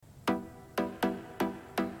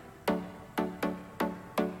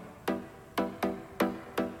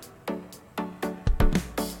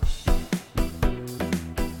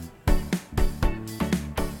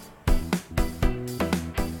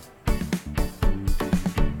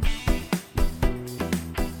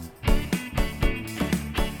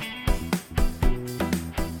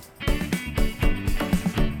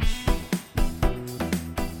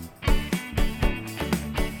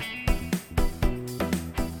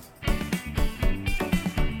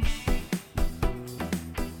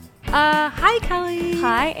Hi, Kelly.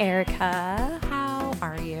 Hi, Erika. How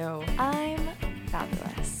are you? I'm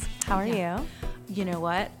fabulous. How are you? You know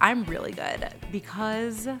what? I'm really good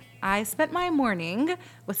because I spent my morning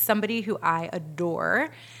with somebody who I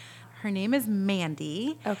adore. Her name is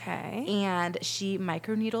Mandy. Okay. And she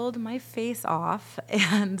microneedled my face off.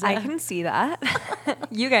 And I can see that.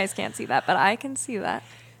 You guys can't see that, but I can see that.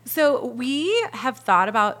 So we have thought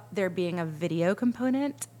about there being a video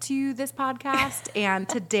component to this podcast, and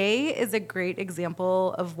today is a great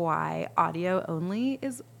example of why audio only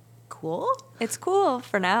is cool. It's cool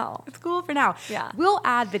for now. It's cool for now. Yeah. We'll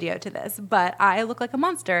add video to this, but I look like a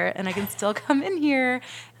monster, and I can still come in here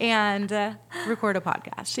and record a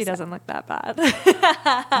podcast. She doesn't look that bad.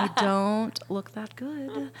 I don't look that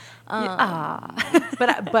good.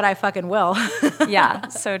 But I fucking will. Yeah,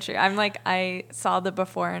 so true. I saw the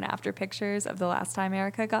before and after pictures of the last time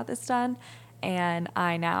Erika got this done, and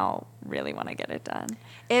I now really want to get it done.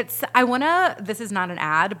 This is not an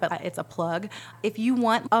ad, but it's a plug. If you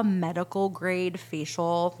want a medical grade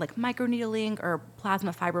facial, like microneedling or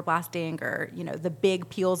plasma fibroblasting or, the big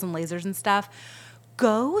peels and lasers and stuff,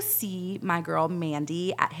 go see my girl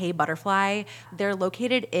Mandy at Hey Butterfly. They're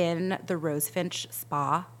located in the Rosefinch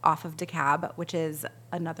Spa off of DeKalb, which is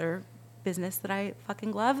another business that I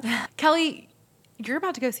fucking love. Kelly, you're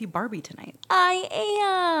about to go see Barbie tonight. I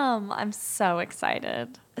am. I'm so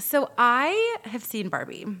excited. So I have seen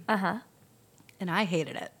Barbie. Uh-huh. And I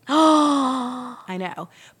hated it. I know.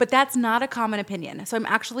 But that's not a common opinion. So I'm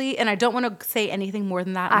actually, and I don't want to say anything more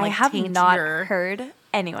than that. I have not heard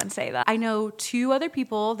anyone say that. I know 2 other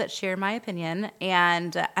people that share my opinion,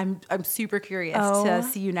 and I'm super curious to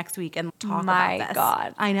see you next week and talk about this. My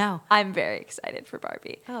God. I know. I'm very excited for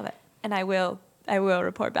Barbie. I love it. And I will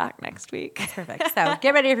report back next week. That's perfect. So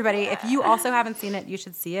get ready, everybody. If you also haven't seen it, you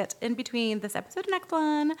should see it in between this episode and next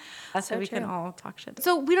one. So we can all talk shit.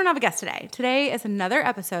 So we don't have a guest today. Today is another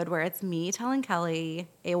episode where it's me telling Kelly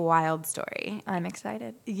a wild story. I'm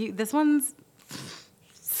excited. This one's...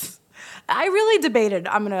 I really debated.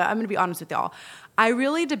 I'm gonna be honest with y'all. I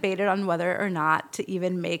really debated on whether or not to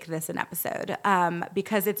even make this an episode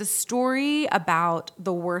because it's a story about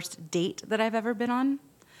the worst date that I've ever been on.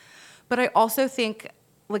 But I also think,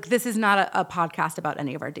 this is not a podcast about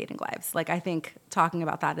any of our dating lives. I think talking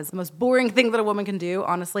about that is the most boring thing that a woman can do,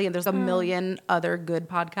 honestly. And there's a million other good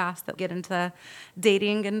podcasts that get into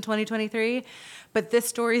dating in 2023. But this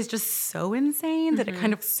story is just so insane that it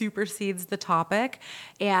kind of supersedes the topic.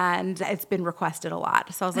 And it's been requested a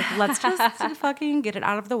lot. So I was like, let's just fucking get it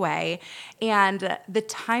out of the way. And the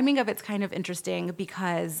timing of it's kind of interesting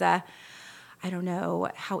because... I don't know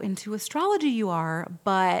how into astrology you are,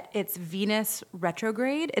 but it's Venus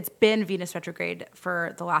retrograde. It's been Venus retrograde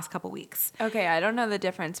for the last couple weeks. Okay, I don't know the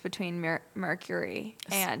difference between Mercury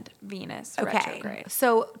and Venus retrograde.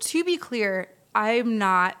 So to be clear, I'm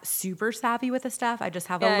not super savvy with the stuff. I just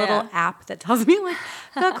have a little app that tells me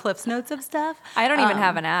the Cliffs Notes of stuff. I don't even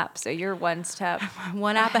have an app, so you're one step.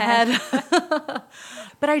 One app ahead.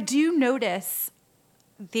 But I do notice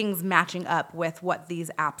things matching up with what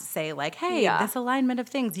these apps say, this alignment of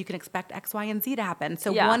things, you can expect X, Y, and Z to happen.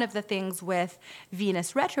 So one of the things with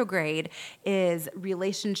Venus retrograde is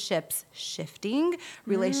relationships shifting,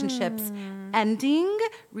 relationships ending,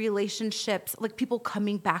 relationships, people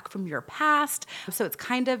coming back from your past. So it's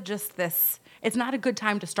kind of just this, it's not a good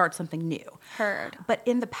time to start something new. Heard. But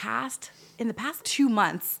in the past 2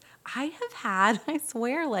 months, I have had, I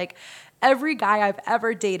swear, every guy I've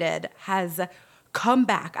ever dated has come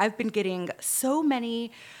back. I've been getting so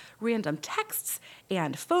many random texts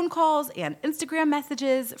and phone calls and Instagram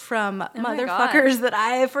messages from motherfuckers that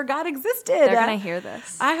I forgot existed. They're going to hear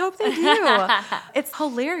this. I hope they do. It's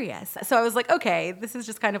hilarious. So I was like, okay, this is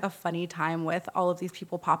just kind of a funny time with all of these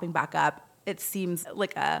people popping back up. It seems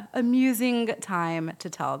like a amusing time to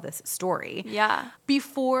tell this story. Yeah.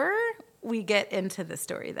 Before we get into the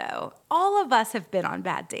story, though, all of us have been on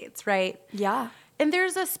bad dates, right? Yeah. And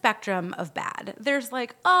there's a spectrum of bad. There's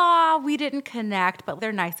we didn't connect, but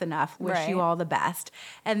they're nice enough. Wish you all the best.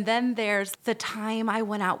 And then there's the time I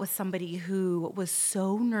went out with somebody who was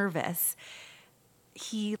so nervous.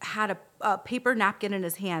 He had a paper napkin in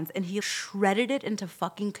his hands and he shredded it into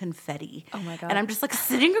fucking confetti. Oh my God. And I'm just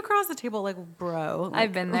sitting across the table bro.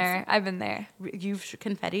 I've been there. You've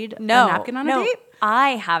confettied a No. napkin on a date? I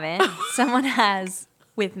haven't. Someone has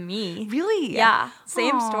with me. Really? Yeah.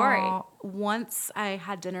 Same story. Once I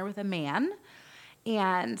had dinner with a man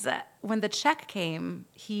And when the check came,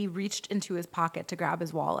 he reached into his pocket to grab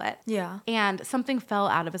his wallet. Yeah. And something fell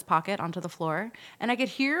out of his pocket onto the floor. And I could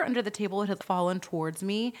hear under the table it had fallen towards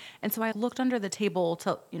me. And so I looked under the table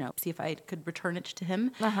to, see if I could return it to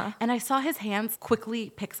him. And I saw his hands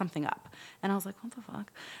quickly pick something up. And I was like, what the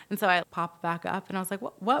fuck? And so I popped back up and I was like,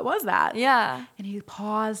 what was that? Yeah. And he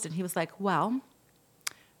paused and he was like, well,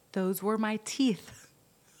 those were my teeth.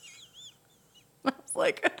 I was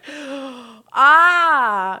like,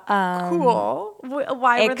 cool.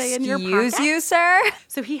 Why were they in your pocket? Excuse you, sir?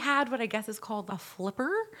 So he had what I guess is called a flipper.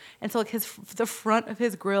 And so like the front of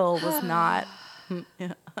his grill was not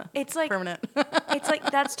It's like permanent. It's like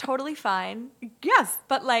that's totally fine. Yes.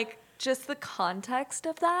 But like just the context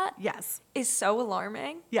of that Yes. is so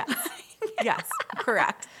alarming. Yes. Yes.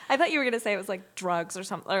 Correct. I thought you were gonna say it was like drugs or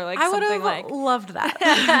something, or like I would something have like loved that.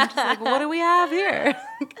 Just like, what do we have here?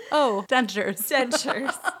 Oh, dentures.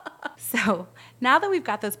 dentures. So now that we've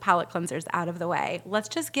got those palate cleansers out of the way, let's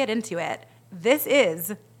just get into it. This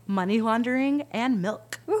is Money Laundering and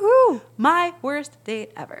Milk. Woohoo! My worst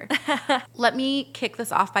date ever. Let me kick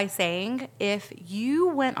this off by saying, if you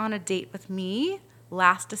went on a date with me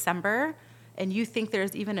last December and you think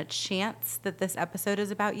there's even a chance that this episode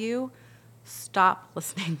is about you, stop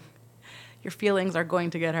listening. Your feelings are going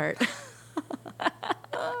to get hurt.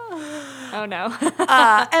 Oh no. And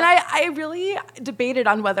I really debated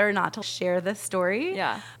on whether or not to share this story.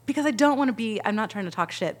 Yeah. Because I don't want to be, I'm not trying to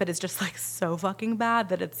talk shit, but it's just like so fucking bad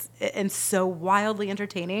that and so wildly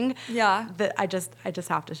entertaining. Yeah. That I just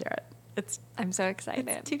have to share it. I'm so excited.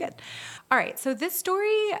 It's too good. All right. So this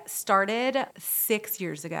story started 6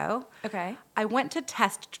 years ago. Okay. I went to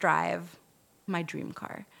test drive my dream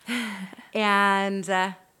car. And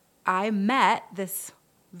I met this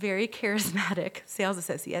very charismatic sales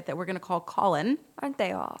associate that we're going to call Colin. Aren't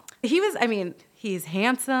they all? He's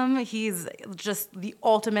handsome. He's just the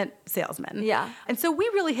ultimate salesman. Yeah. And so we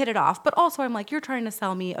really hit it off. But also I'm like, you're trying to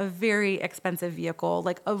sell me a very expensive vehicle.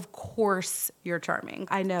 Like, of course you're charming.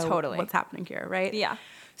 I know Totally. what's happening here, right? Yeah.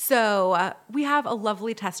 So we have a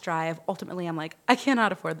lovely test drive. Ultimately, I'm like, I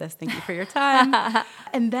cannot afford this. Thank you for your time.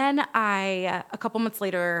 And then a couple months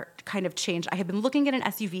later, kind of changed. I had been looking at an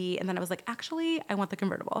SUV, and then I was like, actually, I want the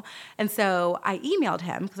convertible. And so I emailed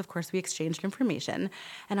him, because of course we exchanged information.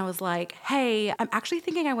 And I was like, hey, I'm actually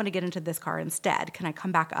thinking I want to get into this car instead. Can I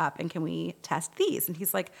come back up and can we test these? And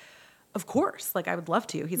he's like, of course. Like, I would love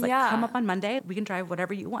to. He's like, Yeah. come up on Monday. We can drive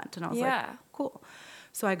whatever you want. And I was like, Yeah. cool.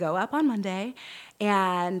 So I go up on Monday,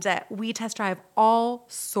 and we test drive all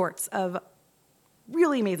sorts of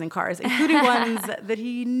really amazing cars, including ones that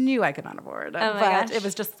he knew I could not afford. Oh my but gosh. it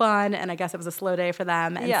was just fun, and I guess it was a slow day for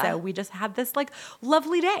them. And Yeah. so we just had this like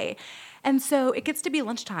lovely day. And so it gets to be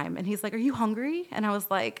lunchtime, and he's like, are you hungry? And I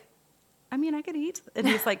was like, I mean, I could eat. And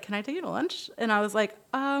he's like, can I take you to lunch? And I was like,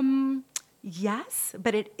 yes,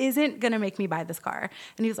 but it isn't going to make me buy this car.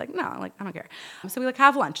 And he was like, no, like, I don't care. So we like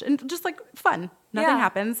have lunch and just like fun. Nothing Yeah.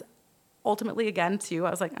 happens. Ultimately, again, too, I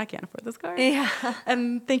was like, I can't afford this car. Yeah.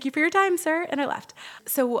 And thank you for your time, sir. And I left.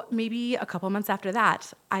 So maybe a couple months after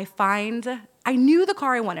that, I knew the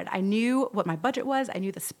car I wanted. I knew what my budget was. I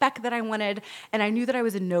knew the spec that I wanted. And I knew that I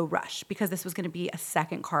was in no rush because this was going to be a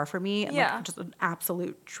second car for me. And Yeah. like just an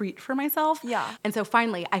absolute treat for myself. Yeah. And so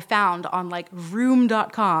finally, I found on like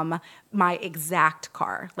room.com my exact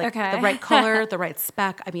car. Like Okay. the right color, the right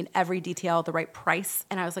spec. I mean, every detail, the right price.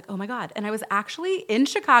 And I was like, oh my God. And I was actually in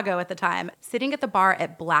Chicago at the time, sitting at the bar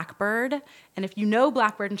at Blackbird. And if you know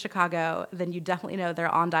Blackbird in Chicago, then you definitely know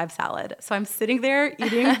their endive salad. So I'm sitting there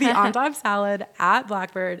eating the endive salad at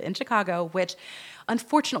Blackbird in Chicago, which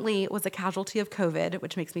unfortunately was a casualty of COVID,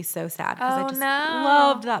 which makes me so sad because I Oh, just no.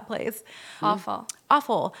 loved that place. Awful.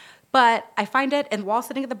 Awful. But I find it, and while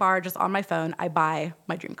sitting at the bar, just on my phone, I buy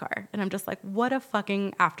my dream car. And I'm just like, what a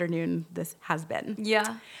fucking afternoon this has been.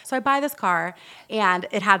 Yeah. So I buy this car, and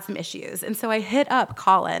it had some issues. And so I hit up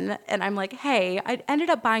Colin, and I'm like, hey, I ended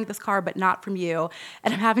up buying this car, but not from you.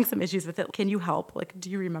 And I'm having some issues with it. Can you help? Like, do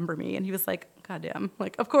you remember me? And he was like, goddamn.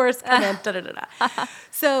 Like, of course, come in, da-da-da-da.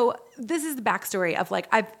 So this is the backstory of, like,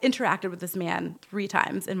 I've interacted with this man 3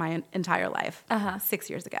 times in my entire life, 6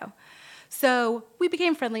 years ago. So we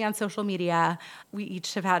became friendly on social media. We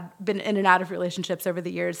each have been in and out of relationships over the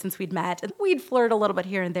years since we'd met. And we'd flirt a little bit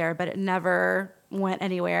here and there, but it never went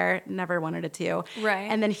anywhere, never wanted it to. Right.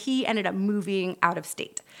 And then he ended up moving out of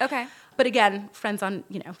state. Okay. But again, friends on,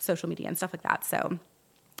 social media and stuff like that. So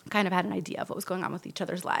kind of had an idea of what was going on with each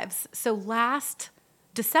other's lives. So last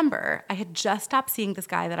December, I had just stopped seeing this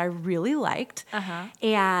guy that I really liked.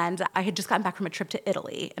 And I had just gotten back from a trip to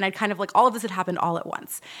Italy. And I'd kind of like, all of this had happened all at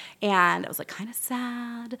once. And I was like kind of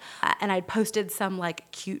sad. And I'd posted some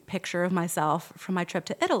like cute picture of myself from my trip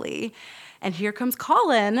to Italy. And here comes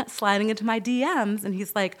Colin sliding into my DMs. And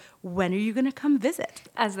he's like, when are you going to come visit?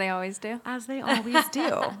 As they always do. As they always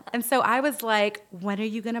do. And so I was like, when are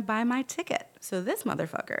you going to buy my ticket? So this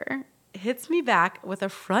motherfucker hits me back with a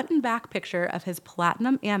front and back picture of his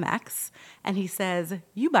platinum Amex, and he says,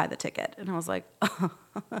 you buy the ticket. And I was like,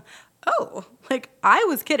 oh, like I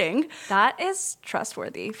was kidding. That is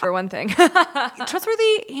trustworthy, for one thing.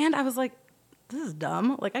 Trustworthy, and I was like, this is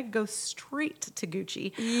dumb. Like I could go straight to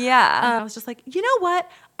Gucci. Yeah. I was just like, you know what?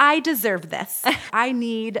 I deserve this. I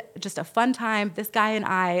need just a fun time. This guy and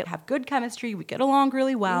I have good chemistry. We get along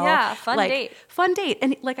really well. Yeah, fun date. Fun date.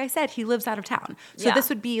 And like I said, he lives out of town. So this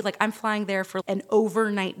would be like I'm flying there for an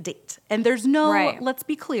overnight date. And there's no, let's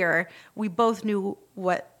be clear, we both knew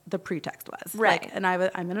what the pretext was. Right. Like, and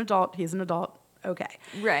I'm an adult. He's an adult. Okay.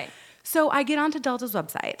 Right. So I get onto Delta's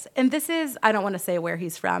website, and this is, I don't want to say where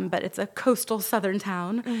he's from, but it's a coastal southern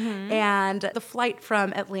town. And the flight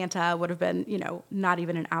from Atlanta would have been, not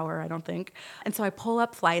even an hour, I don't think. And so I pull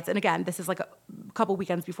up flights, and again, this is like a couple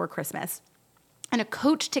weekends before Christmas. And a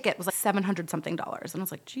coach ticket was like $700 something. And I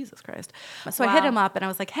was like, Jesus Christ. So I hit him up and I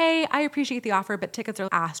was like, hey, I appreciate the offer, but tickets are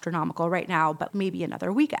astronomical right now, but maybe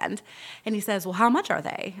another weekend. And he says, well, how much are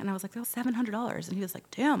they? And I was like, oh, $700. And he was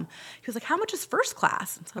like, damn. He was like, how much is first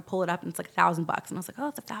class? And so I pull it up and it's like $1,000. And I was like, oh,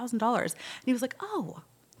 it's $1,000. And he was like, oh,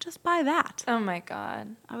 just buy that. Oh my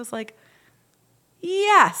God. I was like,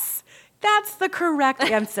 yes, that's the correct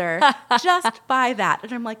answer. Just buy that.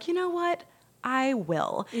 And I'm like, you know what? I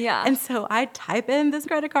will. Yeah. And so I type in this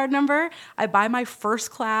credit card number. I buy my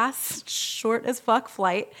first class, short as fuck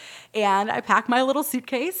flight, and I pack my little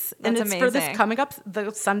suitcase. That's and it's amazing. for this coming up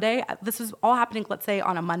the Sunday. This was all happening, let's say,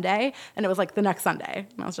 on a Monday, and it was like the next Sunday.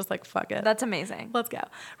 And I was just like, fuck it. That's amazing. Let's go.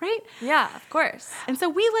 Right? Yeah, of course. And so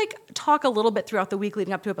we like talk a little bit throughout the week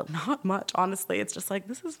leading up to it, but not much, honestly. It's just like,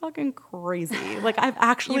 this is fucking crazy. Like, I've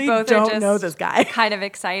actually don't know this guy. Kind of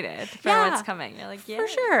excited for what's coming. You're like, yeah. For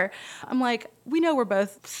sure. I'm like, we know we're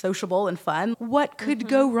both sociable and fun. What could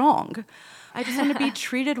go wrong? I just want to be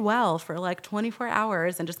treated well for like 24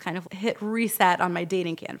 hours and just kind of hit reset on my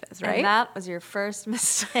dating canvas, right? And that was your first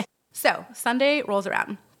mistake. So Sunday rolls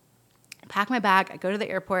around. I pack my bag. I go to the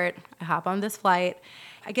airport. I hop on this flight.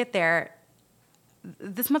 I get there.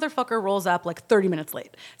 This motherfucker rolls up like 30 minutes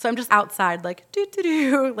late. So I'm just outside like,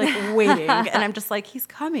 doo-doo-doo, like waiting. And I'm just like, he's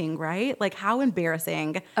coming, right? Like how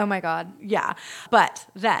embarrassing. Oh my God. Yeah. But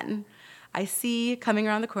then I see coming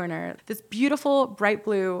around the corner this beautiful bright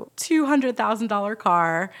blue $200,000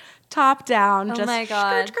 car, top down, just my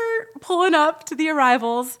God. skirt, pulling up to the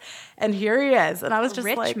arrivals. And here he is. And I was just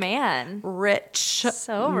rich like, man. Rich.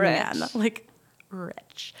 So man. rich. Like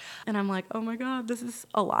rich. And I'm like, oh my God, this is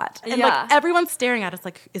a lot. And Yeah. like everyone's staring at us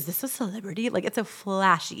like, is this a celebrity? Like it's a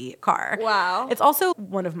flashy car. Wow. It's also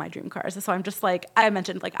one of my dream cars. So I'm just like, I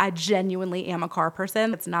mentioned, like I genuinely am a car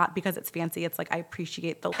person. It's not because it's fancy. It's like I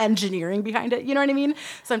appreciate the engineering behind it. You know what I mean?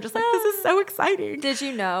 So I'm just like, this is so exciting. Did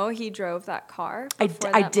you know he drove that car? I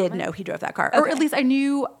did moment? know he drove that car. Or Okay. at least I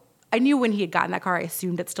knew when he had gotten that car. I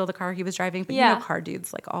assumed it's still the car he was driving. But you know car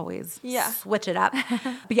dudes like always switch it up.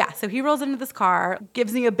 But yeah, so he rolls into this car,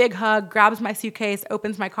 gives me a big hug, grabs my suitcase,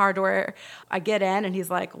 opens my car door. I get in and he's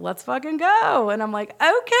like, let's fucking go. And I'm like,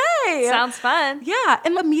 okay. Sounds fun. Yeah.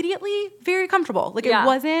 And immediately very comfortable. Like it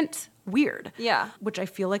wasn't weird. Yeah. Which I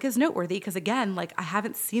feel like is noteworthy because again, like I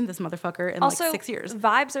haven't seen this motherfucker in Also, like 6 years.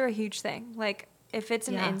 Vibes are a huge thing. Like if it's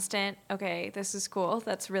an instant, okay, this is cool,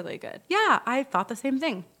 that's really good. Yeah, I thought the same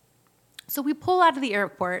thing. So we pull out of the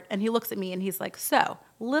airport, and he looks at me, and he's like, so,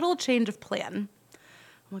 little change of plan.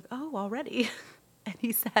 I'm like, oh, already? And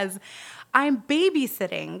he says, I'm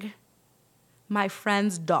babysitting my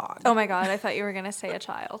friend's dog. Oh, my God. I thought you were going to say a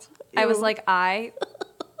child. I Ew. was like, I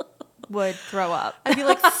would throw up. I'd be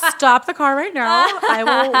like, stop the car right now. I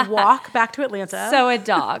will walk back to Atlanta. So a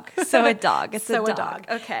dog. So a dog. It's So a a dog.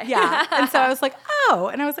 dog. Okay. Yeah. And so I was like, oh.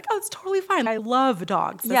 And I was like, oh, it's totally fine. I love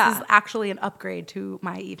dogs. This is actually an upgrade to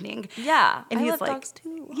my evening. Yeah. And I he's love like, dogs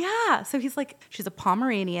too. yeah. So he's like, she's a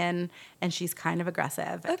Pomeranian and she's kind of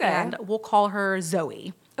aggressive. Okay. And we'll call her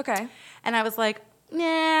Zoe. Okay. And I was like,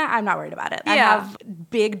 nah, I'm not worried about it. I Yeah. have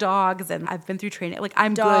big dogs and I've been through training. Like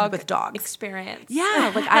I'm Dog good with dogs. experience.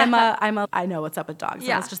 Yeah, like I know what's up with dogs.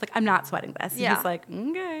 Yeah. I was just like, I'm not sweating this. And Yeah. he's like,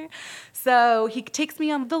 okay. So he takes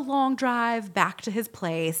me on the long drive back to his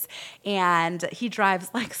place and he drives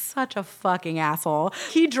like such a fucking asshole.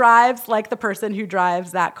 He drives like the person who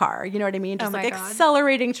drives that car. You know what I mean? Just Oh my like God.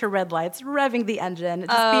 accelerating to red lights, revving the engine,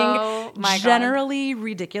 just Oh my being God. generally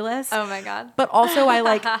ridiculous. Oh my God. But also I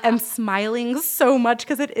like am smiling so much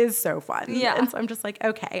because it is so fun. Yeah. And so I'm just like,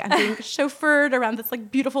 okay, I'm being chauffeured around this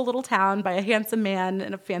like beautiful little town by a handsome man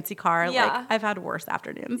in a fancy car. Yeah. Like I've had worse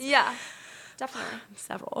afternoons. Yeah, definitely.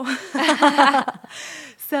 Several.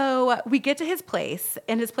 So we get to his place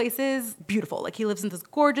and his place is beautiful. Like he lives in this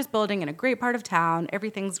gorgeous building in a great part of town.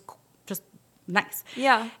 Everything's just nice.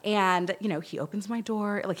 Yeah. And, you know, he opens my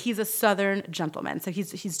door. Like he's a Southern gentleman. So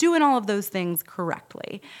he's doing all of those things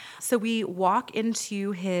correctly. So we walk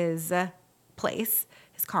into his place,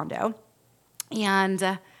 his condo,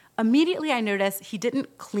 and immediately I notice he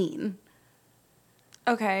didn't clean.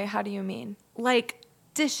 Okay, how do you mean? Like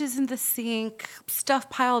dishes in the sink, stuff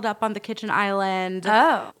piled up on the kitchen island,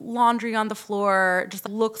 Oh. laundry on the floor, just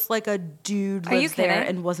looks like a dude Are you lives there kidding?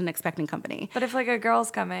 and wasn't expecting company. But if like a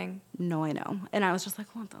girl's coming. No, I know. And I was just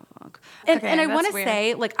like, what the fuck? And, Okay, and I that's want to weird.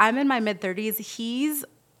 say, like, I'm in my mid-30s. He's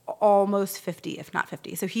almost 50, if not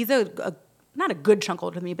 50. So he's not a good chunk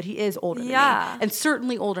older than me, but he is older than Yeah. me. And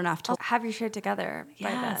certainly old enough to... Have your shit together by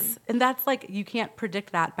then. Yes. And that's like, you can't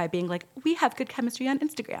predict that by being like, we have good chemistry on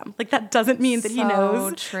Instagram. Like, that doesn't mean that he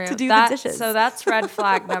knows true. to do That- the dishes. So that's red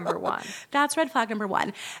flag number one. That's red flag number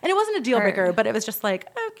one. And it wasn't a deal breaker, Heard. but it was just like,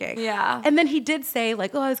 okay. Yeah. And then he did say,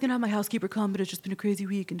 like, oh, I was going to have my housekeeper come, but it's just been a crazy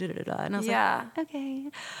week and da-da-da-da. And I was Yeah. like, okay.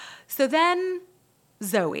 So then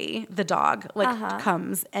Zoe, the dog, like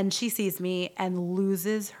comes and she sees me and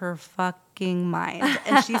loses her fucking mind.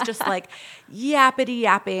 And she's just like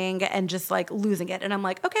yapping and just like losing it. And I'm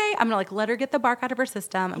like, okay, I'm gonna like let her get the bark out of her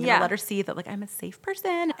system. I'm gonna Yeah. let her see that like I'm a safe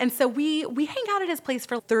person. And so we hang out at his place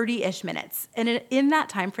for 30-ish minutes. And in that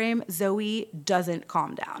time frame, Zoe doesn't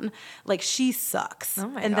calm down. Like she sucks. Oh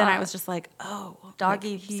my and then I God. was just like, oh,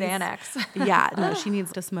 Doggy like, he's- Xanax. Yeah, no, she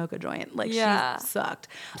needs to smoke a joint. Like Yeah. she sucked.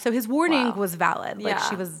 So his warning Wow. was valid. Like Yeah.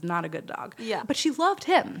 she was not a good dog. Yeah. But she loved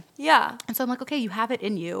him. Yeah. And so I'm like, okay, you have it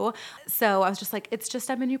in you. So I was just like, it's just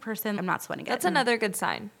I'm a new person. I'm not sweating it. That's another good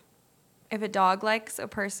sign. If a dog likes a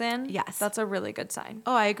person, Yes. that's a really good sign.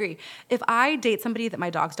 Oh, I agree. If I date somebody that my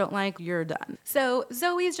dogs don't like, you're done. So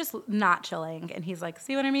Zoe's just not chilling. And he's like,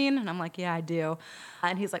 see what I mean? And I'm like, yeah, I do.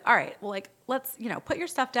 And he's like, all right, well, like, let's, put your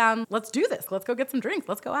stuff down. Let's do this. Let's go get some drinks.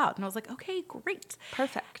 Let's go out. And I was like, okay, great.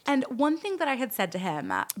 Perfect. And one thing that I had said to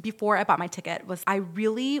him before I bought my ticket was I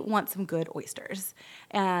really want some good oysters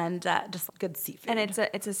and just good seafood. And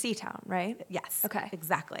it's a sea town, right? Yes. Okay.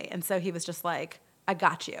 Exactly. And so he was just like, I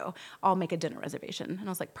got you. I'll make a dinner reservation. And I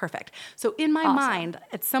was like, perfect. So in my Awesome. mind,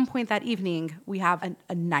 at some point that evening, we have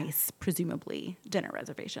a nice, presumably, dinner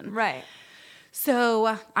reservation. Right.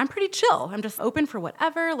 So I'm pretty chill. I'm just open for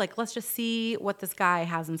whatever. Like, let's just see what this guy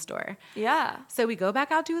has in store. Yeah. So we go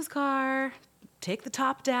back out to his car, take the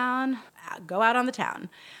top down, go out on the town.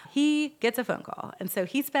 He gets a phone call. And so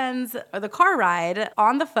he spends the car ride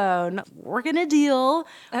on the phone working a deal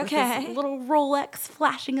with Okay. this little Rolex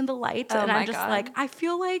flashing in the light. Oh and my I'm just God. like, I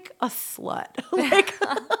feel like a slut.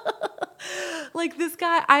 Like this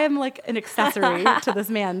guy, I am like an accessory to this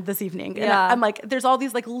man this evening. And Yeah. I'm like, there's all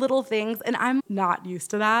these like little things and I'm not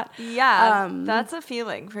used to that. Yeah. That's a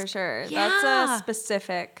feeling for sure. That's yeah. a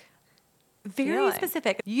specific Very feeling.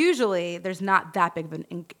 specific. Usually, there's not that big of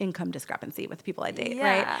an income discrepancy with people I date,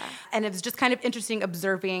 right? Yeah. And it was just kind of interesting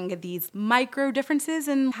observing these micro differences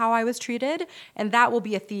in how I was treated, and that will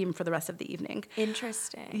be a theme for the rest of the evening.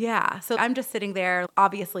 Interesting. Yeah, so I'm just sitting there,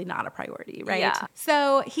 obviously not a priority, right? Yeah.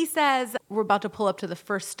 So he says, we're about to pull up to the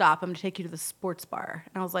first stop. I'm going to take you to the sports bar.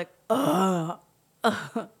 And I was like, what?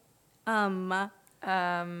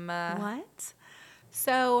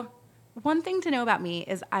 So one thing to know about me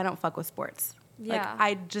is I don't fuck with sports. Like, Yeah.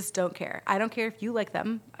 I just don't care. I don't care if you like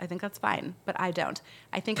them. I think that's fine, but I don't.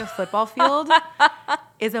 I think a football field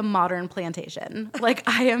is a modern plantation. Like,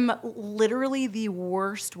 I am literally the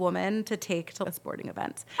worst woman to take to a sporting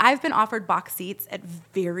event. I've been offered box seats at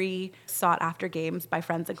very sought-after games by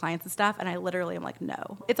friends and clients and stuff, and I literally am like,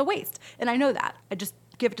 no. It's a waste, and I know that. I just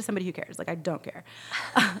give it to somebody who cares. Like, I don't care.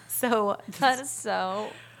 So That is so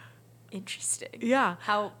interesting. yeah.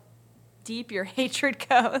 How deep your hatred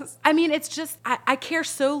goes. I mean, it's just, I care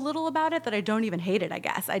so little about it that I don't even hate it, I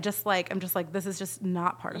guess. I'm just like, this is just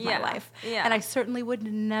not part of my Yeah, life. yeah. And I certainly would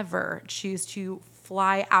never choose to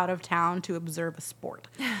fly out of town to observe a sport.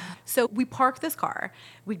 So we park this car,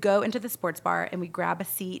 we go into the sports bar, and we grab a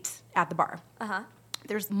seat at the bar. Uh-huh.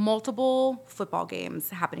 There's multiple football games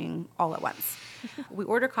happening all at once. We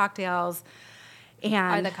order cocktails, and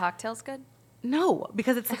Are the cocktails good? no,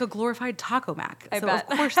 because it's like a glorified taco mac. I So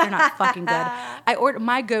bet. of course they're not fucking good.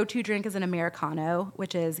 My go-to drink is an Americano,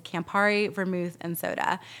 which is Campari, vermouth, and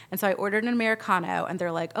soda. And so I ordered an Americano, and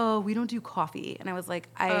they're like, "Oh, we don't do coffee." And I was like,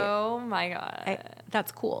 Oh my God.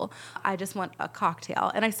 "That's cool. I just want a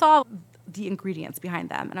cocktail." And I saw the ingredients behind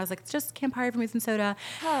them, and I was like, "It's just Campari, vermouth, and soda."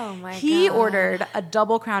 Oh my God. He ordered a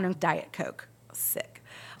double Crown and Diet Coke. Sick.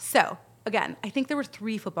 So again, I think there were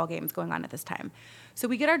 3 football games going on at this time. So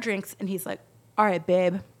we get our drinks, and he's like, "All right,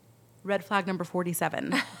 babe, red flag number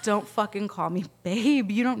 47. Don't fucking call me babe.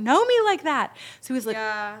 You don't know me like that." So he's like,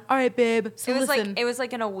 Yeah. "All right, babe. So listen." It was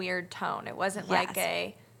like in a weird tone. It wasn't like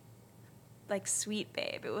Yes. like sweet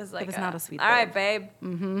babe. It was like not a sweet All right, babe.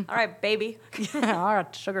 babe. Mm-hmm. All right, baby. Yeah, all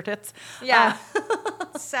right, sugar tits. Yeah.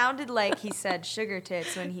 Sounded like he said sugar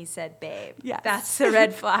tits when he said babe. Yes. That's a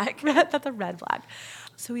red flag. That's a red flag.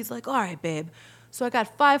 So he's like, "All right, babe. So I got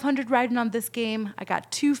 500 riding on this game. I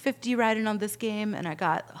got 250 riding on this game, and I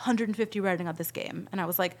got 150 riding on this game." And I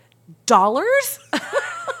was like, "Dollars?"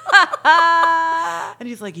 And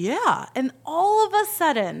he's like, "Yeah." And all of a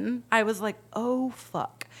sudden, I was like, "Oh,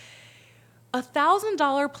 fuck."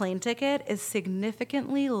 $1,000 plane ticket is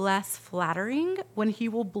significantly less flattering when he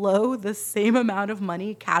will blow the same amount of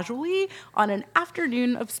money casually on an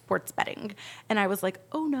afternoon of sports betting. And I was like,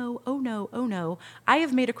 "Oh no, oh no, oh no. I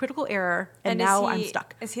have made a critical error, and now I'm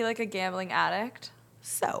stuck." Is he like a gambling addict?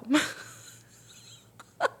 So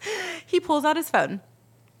he pulls out his phone.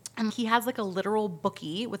 And he has like a literal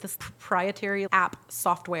bookie with this proprietary app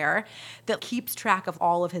software that keeps track of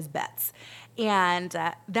all of his bets. And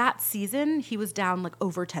that season, he was down like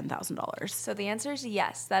over $10,000. So the answer is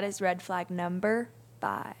yes. That is red flag number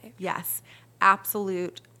 5. Yes,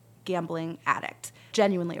 absolute gambling addict.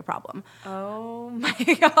 Genuinely a problem. Oh my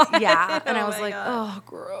God. Yeah. And I was my like, God. "Oh,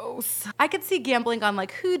 gross." I could see gambling on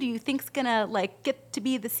like, who do you think's gonna like get to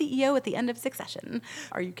be the CEO at the end of Succession?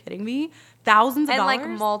 Are you kidding me? Thousands of And dollars? like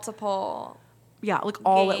multiple Yeah, like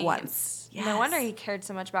all games. at once. No wonder he cared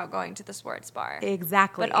so much about going to the sports bar.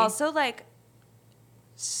 Exactly. But also like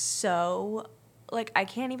so like I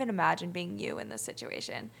can't even imagine being you in this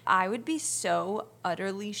situation. I would be so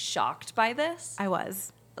utterly shocked by this. I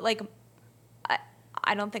was. Like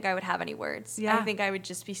I don't think I would have any words. Yeah. I think I would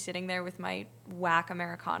just be sitting there with my whack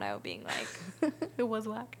Americano being like, It was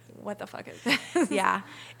whack. what the fuck is this? Yeah.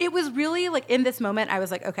 It was really like in this moment, I was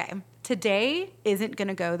like, okay, today isn't going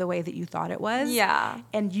to go the way that you thought it was. Yeah.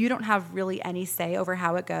 And you don't have really any say over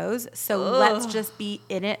how it goes. So let's just be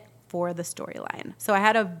in it for the storyline. So I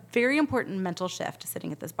had a very important mental shift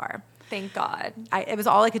sitting at this bar. Thank God. It was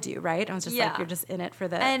all I could do, right? I was just Yeah. like, you're just in it for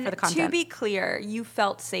the And content. to be clear, you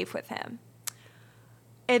felt safe with him.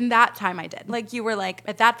 In that time I did. Like you were like,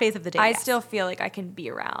 At that phase of the day, I yes. still feel like I can be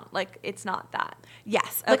around. Like it's not that.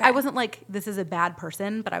 Yes. Like Okay. I wasn't like, this is a bad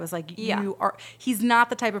person, but I was like, Yeah. he's not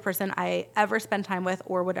the type of person I ever spend time with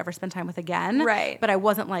or would ever spend time with again. Right. But I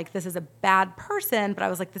wasn't like, this is a bad person, but I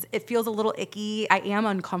was like, it feels a little icky. I am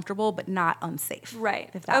uncomfortable, but not unsafe. Right.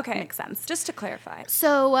 If that okay. makes sense. Just to clarify.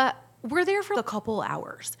 So we're there for a couple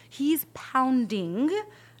hours. He's pounding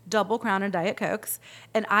double Crown and Diet Cokes,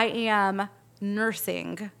 and I am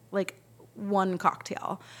nursing like one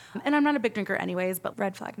cocktail. And I'm not a big drinker anyways, but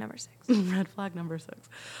Red flag number 6. red flag number 6.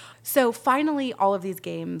 So finally, all of these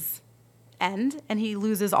games end, and he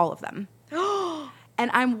loses all of them. And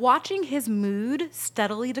I'm watching his mood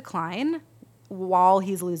steadily decline while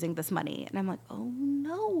he's losing this money. And I'm like, oh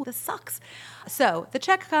no, this sucks. So the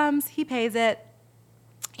check comes, he pays it.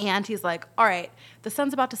 And he's like, all right, the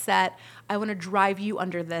sun's about to set. I want to drive you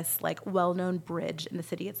under this like well-known bridge in the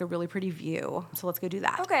city. It's a really pretty view. So let's go do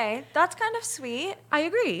that. Okay, that's kind of sweet. I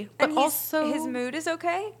agree. But And also his mood is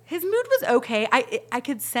okay? his mood was okay. I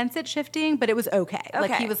could sense it shifting, but it was okay. Like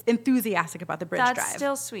Okay. he was enthusiastic about the bridge That's drive.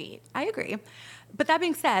 still sweet. I agree. But that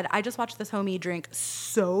being said, I just watched this homie drink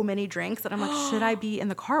so many drinks that I'm like, should I be in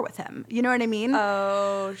the car with him? You know what I mean?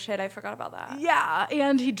 Oh shit, I forgot about that. Yeah,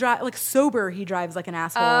 and he sober, he drives like an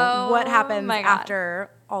asshole. Oh, What happens my God. after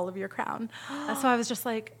all of your crown? So I was just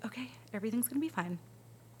like, okay, everything's gonna be fine.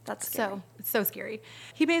 That's scary. So it's so scary.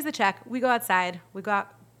 He pays the check. We go outside. We go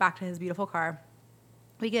out back to his beautiful car.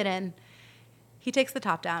 We get in. He takes the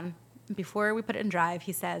top down. Before we put it in drive,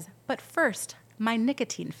 he says, "But first, my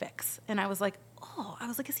nicotine fix." And I was like,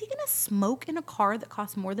 is he gonna smoke in a car that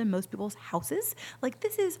costs more than most people's houses? Like,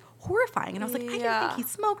 this is horrifying. And I was like, I didn't Yeah. think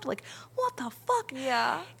he smoked. Like, what the fuck?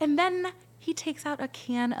 Yeah. And then he takes out a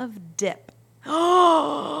can of dip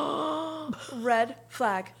Red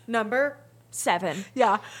flag number 7.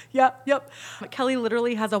 Yeah. Yep. Kelly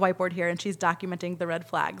literally has a whiteboard here, and she's documenting the red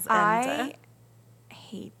flags. And, I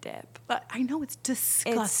hate dip. I know, it's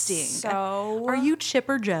disgusting. It's so Are you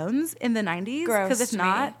Chipper Jones in the 90s? gross Because if to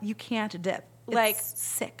not, me. you can't dip. It's Like,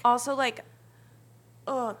 sick. Also, like,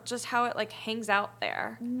 just how it, like, hangs out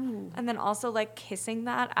there. Ooh. And then also, like, kissing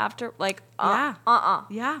that after, like, Yeah.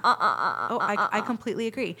 Yeah. I completely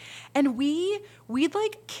agree. And we'd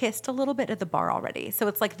like kissed a little bit at the bar already. So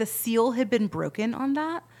it's like the seal had been broken on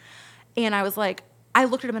that. And I was like, I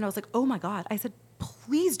looked at him and I was like, oh my God. I said,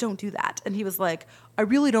 please don't do that. And he was like, I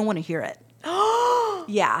really don't want to hear it.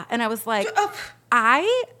 Yeah. And I was like,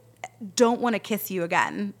 I don't want to kiss you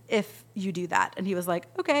again if you do that. And he was like,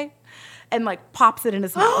 okay. And like pops it in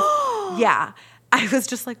his mouth. Yeah. I was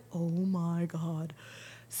just like, oh my God.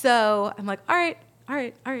 So I'm like, all right.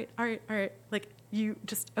 Like, you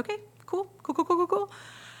just, okay, cool.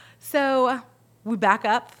 So we back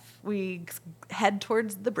up, we head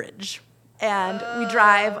towards the bridge, and we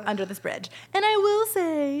drive under this bridge. And I will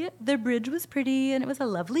say the bridge was pretty, and it was a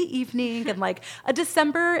lovely evening, and like a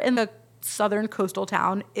December in the southern coastal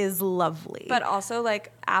town is lovely. But also,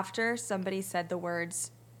 like, after somebody said the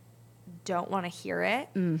words, don't want to hear it,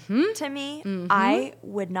 to me, I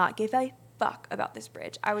would not give a fuck about this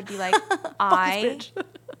bridge. I would be like, oh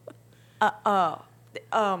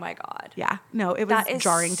my God. Yeah, no, it was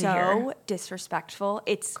jarring to hear. So disrespectful.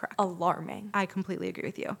 It's alarming. I completely agree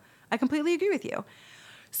with you.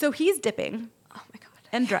 So he's dipping. Oh my God.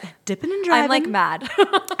 And dipping and driving. I'm like mad.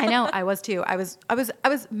 I know, I was too. I was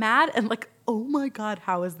mad and like, oh my God,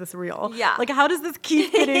 how is this real? Yeah. Like, how does this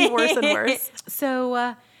keep getting worse and worse?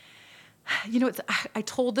 So, I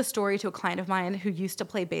told the story to a client of mine who used to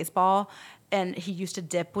play baseball, and he used to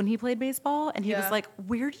dip when he played baseball. And he was like,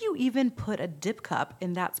 where do you even put a dip cup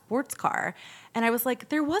in that sports car? And I was like,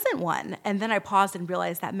 there wasn't one. And then I paused and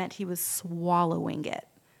realized that meant he was swallowing it.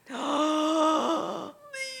 Yuck.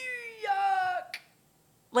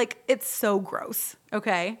 Like, it's so gross,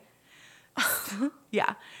 okay?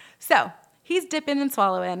 Yeah. So he's dipping and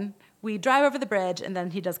swallowing. We drive over the bridge, and then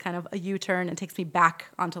he does kind of a U-turn and takes me back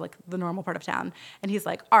onto like the normal part of town. And he's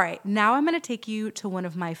like, all right, now I'm going to take you to one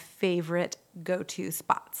of my favorite go-to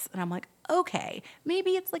spots. And I'm like, okay,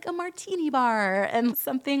 maybe it's like a martini bar and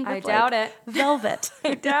something with I doubt it. Velvet.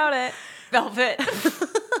 I doubt it. Velvet.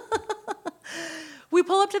 We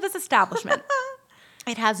pull up to this establishment.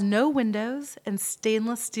 It has no windows and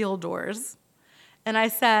stainless steel doors. And I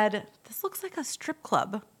said, this looks like a strip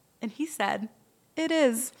club. And he said, it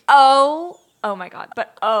is. Oh my God.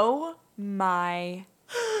 But oh my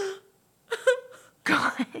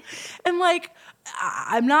God. And like,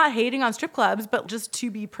 I'm not hating on strip clubs, but just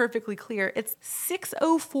to be perfectly clear, it's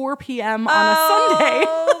 6:04 p.m. on a Sunday.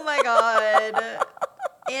 Oh my God.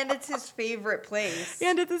 And it's his favorite place.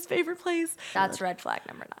 That's red flag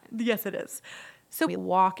number 9. Yes, it is. So we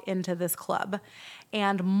walk into this club,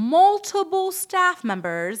 and multiple staff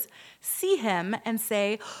members see him and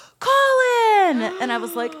say, Colin! And I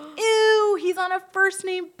was like, ew, he's on a first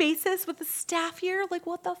name basis with the staff here? Like,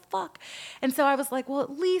 what the fuck? And so I was like, well,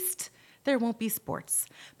 at least there won't be sports.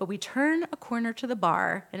 But we turn a corner to the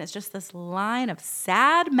bar, and it's just this line of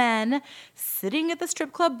sad men sitting at the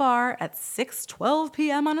strip club bar at 6:12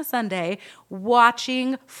 p.m. on a Sunday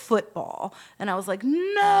watching football. And I was like,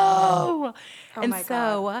 no. And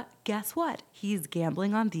so guess what? He's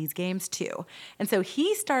gambling on these games too. And so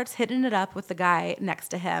he starts hitting it up with the guy next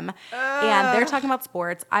to him. And they're talking about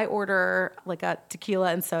sports. I order like a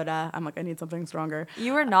tequila and soda. I'm like, I need something stronger.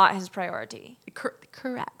 You were not his priority.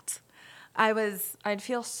 Correct. I'd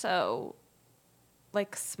feel so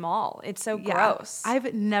like small. It's so gross.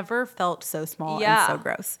 I've never felt so small and so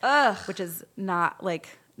gross. Ugh. Which is not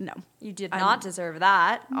like, no. You did not deserve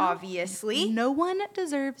that, obviously. No one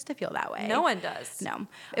deserves to feel that way. No one does. No.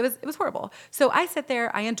 It was horrible. So I sit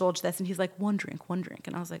there, I indulge this, and he's like, one drink.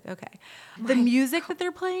 And I was like, okay. The music that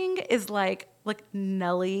they're playing is like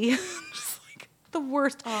Nelly. Just like the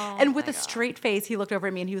worst. Oh, and with a straight face, he looked over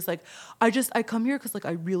at me and he was like, I come here because like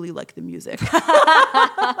I really like the music.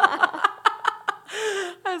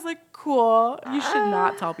 I was like, cool. You should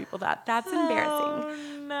not tell people that. That's embarrassing. Oh,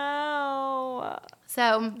 no.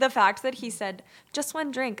 So the fact that he said just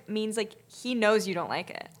one drink means like he knows you don't like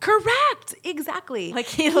it. Correct. Exactly. Like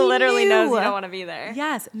he literally knows you don't want to be there.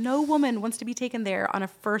 Yes. No woman wants to be taken there on a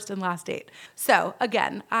first and last date. So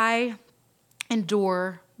again, I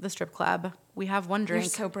endure the strip club. We have one drink. You're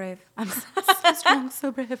so brave. I'm so strong,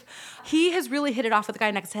 so brave. He has really hit it off with the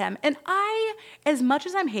guy next to him. And as much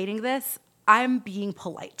as I'm hating this, I'm being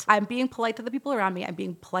polite. I'm being polite to the people around me. I'm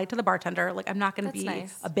being polite to the bartender. Like, I'm not going to be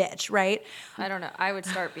a bitch, right? I don't know. I would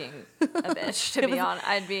start being a bitch, to be honest.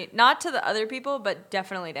 I'd be, not to the other people, but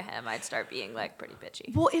definitely to him. I'd start being, like, pretty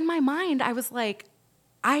bitchy. Well, in my mind, I was like,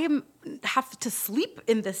 have to sleep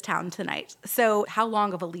in this town tonight. So how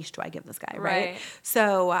long of a leash do I give this guy, right?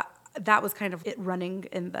 So that was kind of it running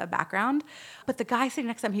in the background. But the guy sitting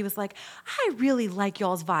next to him, he was like, I really like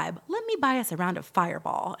y'all's vibe. Let me buy us a round of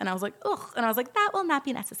Fireball. And I was like, ugh. And I was like, that will not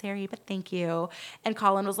be necessary, but thank you. And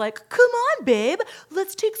Colin was like, come on, babe.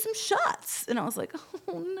 Let's take some shots. And I was like,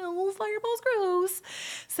 oh no, Fireball's gross.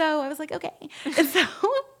 So I was like, okay. And so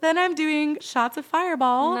then I'm doing shots of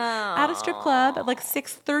Fireball at a strip club at like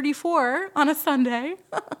 6:34 on a Sunday.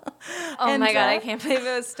 Oh my God, I can't believe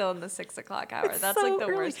it was still in the 6 o'clock hour. That's so like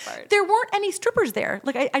the worst part. There weren't any strippers there.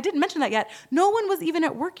 Like, I didn't mention that yet. No one was even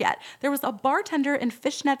at work yet. There was a bartender in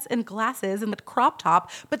fishnets and glasses and the crop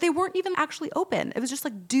top, but they weren't even actually open. It was just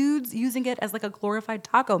like dudes using it as like a glorified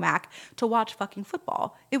taco mac to watch fucking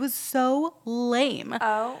football. It was so lame.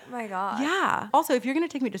 Oh my God. Yeah. Also, if you're going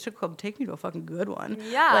to take me to a strip club, take me to a fucking good one.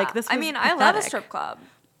 Yeah. Like, this was I pathetic. love a strip club.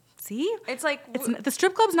 See? It's like... the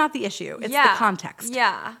strip club's not the issue. It's the context.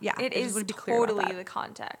 Yeah. Yeah. It is totally the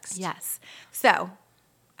context. Yes. So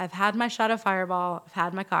I've had my shot of Fireball, I've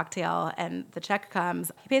had my cocktail, and the check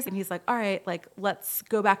comes. He's like, all right, like, let's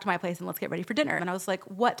go back to my place and let's get ready for dinner. And I was like,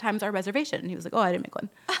 what time's our reservation? And he was like, oh, I didn't make one.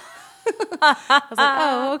 I was like,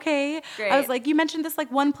 oh, okay. Great. I was like, you mentioned this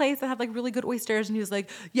like one place that had like really good oysters. And he was like,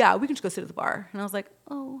 yeah, we can just go sit at the bar. And I was like,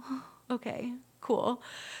 oh, okay, cool.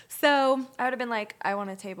 So I would have been like, I want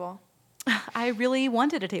a table. I really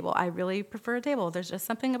wanted a table. I really prefer a table. There's just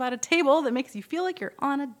something about a table that makes you feel like you're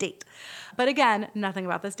on a date. But again, nothing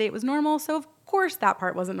about this date was normal. So of course that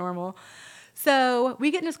part wasn't normal. So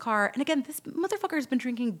we get in his car. And again, this motherfucker has been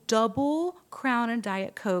drinking double Crown and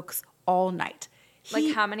Diet Cokes all night.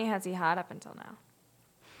 Like, how many has he had up until now?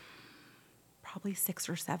 Probably 6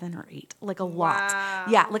 or 7 or 8, like a lot. Wow.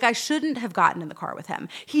 Yeah, like I shouldn't have gotten in the car with him.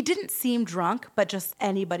 He didn't seem drunk, but just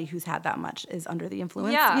anybody who's had that much is under the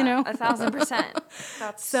influence, you know? 1,000%.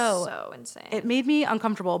 That's so insane. It made me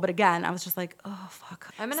uncomfortable, but again, I was just like, oh,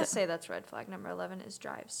 fuck. I'm going to say that's red flag. Number 11 is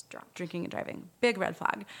drives drunk. Drinking and driving. Big red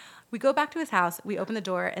flag. We go back to his house, we open the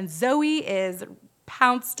door, and Zoe is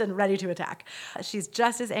pounced and ready to attack. She's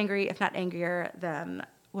just as angry, if not angrier, than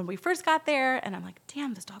when we first got there, and I'm like,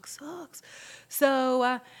 damn, this dog sucks.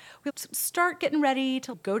 So we start getting ready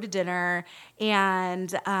to go to dinner,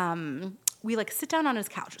 and we like sit down on his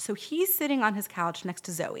couch. So he's sitting on his couch next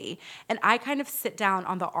to Zoe, and I kind of sit down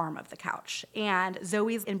on the arm of the couch, and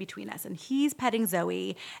Zoe's in between us, and he's petting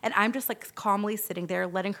Zoe, and I'm just like calmly sitting there,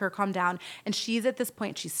 letting her calm down. And she's at this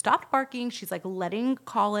point, she stopped barking. She's like letting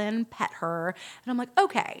Colin pet her. And I'm like,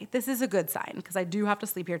 okay, this is a good sign because I do have to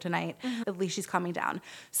sleep here tonight. Mm-hmm. At least she's calming down.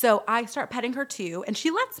 So I start petting her too, and she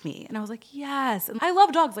lets me. And I was like, yes. And I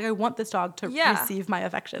love dogs. Like, I want this dog to receive my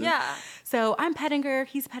affection. Yeah. So I'm petting her.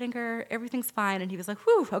 He's petting her. Everything's fine. And he was like,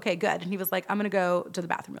 whew, okay, good. And he was like, I'm going to go to the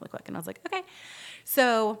bathroom really quick. And I was like, okay.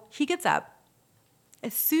 So he gets up.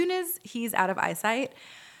 As soon as he's out of eyesight,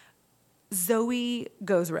 Zoe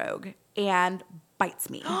goes rogue and bites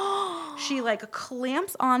me. She like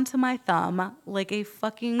clamps onto my thumb like a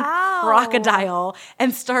fucking crocodile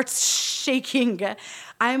and starts shaking.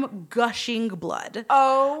 I'm gushing blood.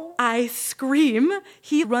 Oh. I scream.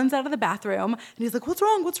 He runs out of the bathroom and he's like, what's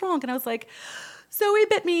wrong? What's wrong? And I was like, Zoe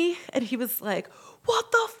bit me. And he was like,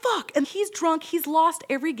 what the fuck? And he's drunk. He's lost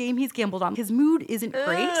every game he's gambled on. His mood isn't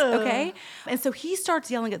great, okay? And so he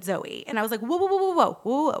starts yelling at Zoe. And I was like, whoa, whoa, whoa, whoa, whoa,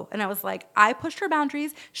 whoa, whoa. And I was like, I pushed her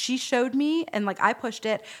boundaries. She showed me, and like I pushed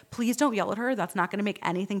it. Please don't yell at her. That's not going to make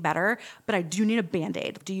anything better. But I do need a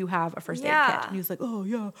Band-Aid. Do you have a first aid kit? And he was like, oh,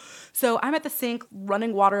 yeah. So I'm at the sink,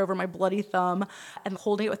 running water over my bloody thumb and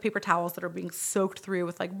holding it with paper towels that are being soaked through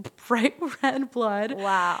with like bright red blood.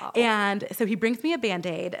 Wow. And so he brings me a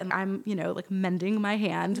Band-Aid, and I'm, you know, like mending my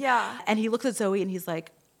hand. Yeah. And he looks at Zoe and he's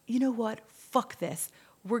like, you know what? Fuck this.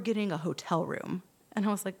 We're getting a hotel room. And I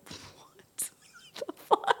was like, what the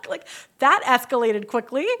fuck? Like, that escalated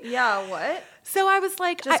quickly. Yeah, what? So I was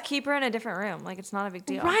like, just keep her in a different room. Like, it's not a big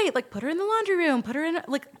deal. Right. Like, put her in the laundry room. Put her in,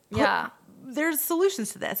 like, there's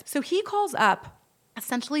solutions to this. So he calls up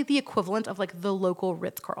essentially the equivalent of like the local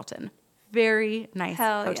Ritz-Carlton. Very nice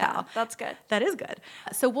hotel. Yeah, that's good. That is good.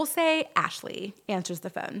 So we'll say Ashley answers the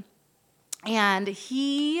phone. And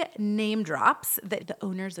he name drops that the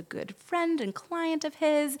owner's a good friend and client of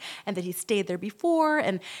his and that he stayed there before.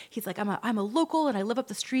 And he's like, I'm a local and I live up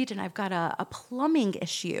the street and I've got a plumbing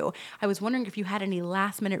issue. I was wondering if you had any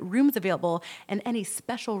last minute rooms available and any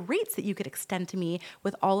special rates that you could extend to me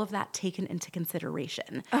with all of that taken into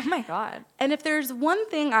consideration. Oh my God. And if there's one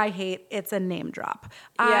thing I hate, it's a name drop.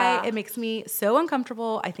 Yeah. It makes me so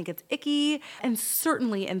uncomfortable. I think it's icky. And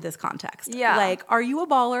certainly in this context. Yeah. Like, are you a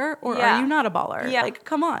baller or Yeah. are you not a baller? Yeah. Like,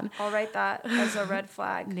 come on. I'll write that as a red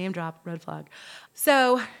flag. Name drop, red flag.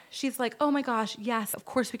 So she's like, oh my gosh, yes, of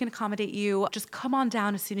course we can accommodate you. Just come on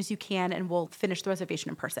down as soon as you can and we'll finish the reservation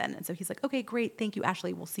in person. And so he's like, okay, great. Thank you,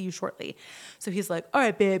 Ashley. We'll see you shortly. So he's like, all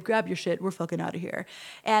right, babe, grab your shit. We're fucking out of here.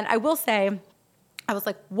 And I will say, I was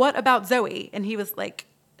like, what about Zoe? And he was like,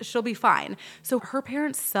 she'll be fine. So her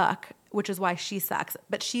parents suck, which is why she sucks.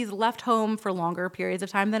 But she's left home for longer periods of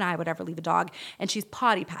time than I would ever leave a dog. And she's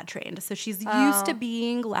potty pad trained. So she's used to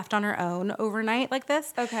being left on her own overnight like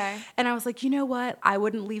this. Okay. And I was like, you know what? I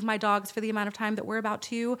wouldn't leave my dogs for the amount of time that we're about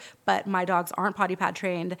to, but my dogs aren't potty pad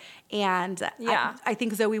trained. And yeah. I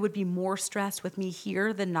think Zoe would be more stressed with me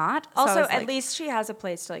here than not. So Also, at least she has a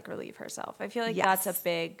place to like relieve herself. I feel like Yes. that's a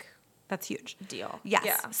big That's huge. deal. Yes.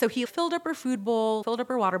 Yeah. So he filled up her food bowl, filled up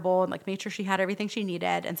her water bowl, and like made sure she had everything she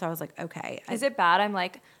needed. And so I was like, okay. Is it bad? I'm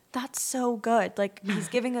like, that's so good. Like he's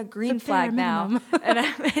giving a green The bare flag now. minimum. And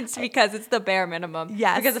it's because it's the bare minimum.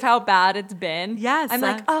 Yes. Because of how bad it's been. Yes. I'm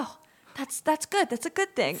like, oh, that's good. That's a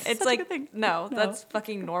good thing. It's such a like, good thing. No, No. that's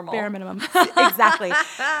fucking normal. Bare minimum. Exactly.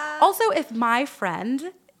 Also, if my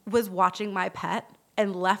friend was watching my pet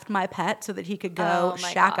and left my pet so that he could go Oh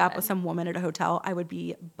my shack up God. with some woman at a hotel, I would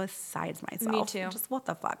be besides myself. Me too. Just what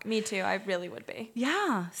the fuck? Me too. I really would be.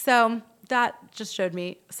 Yeah. So that just showed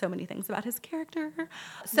me so many things about his character.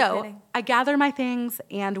 So kidding. I gather my things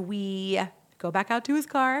and we go back out to his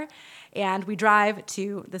car and we drive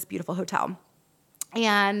to this beautiful hotel.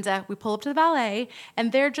 And we pull up to the valet,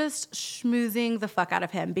 and they're just schmoozing the fuck out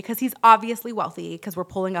of him because he's obviously wealthy because we're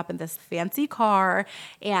pulling up in this fancy car,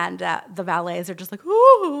 and the valets are just like,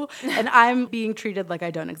 ooh, and I'm being treated like I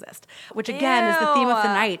don't exist, which again is the theme of the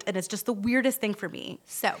Ew. night, and it's just the weirdest thing for me.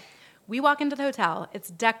 So we walk into the hotel. It's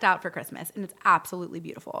decked out for Christmas, and it's absolutely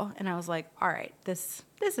beautiful. And I was like, all right, this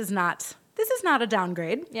is not a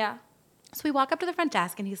downgrade. Yeah. So we walk up to the front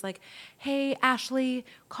desk and he's like, hey, Ashley,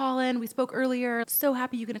 Colin, we spoke earlier. So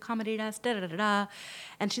happy you can accommodate us, da-da-da-da.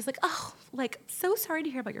 And she's like, oh, like, so sorry to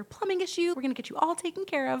hear about your plumbing issue. We're going to get you all taken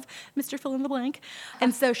care of, Mr. Fill in the blank.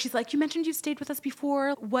 And so she's like, you mentioned you stayed with us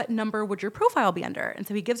before. What number would your profile be under? And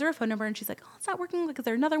so he gives her a phone number and she's like, oh, it's not working. Like, is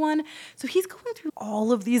there another one? So he's going through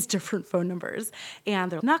all of these different phone numbers and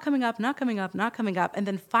they're not coming up, not coming up, not coming up. And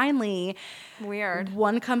then finally, Weird.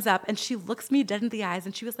 one comes up and she looks me dead in the eyes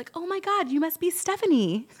and she was like, oh my God, you must be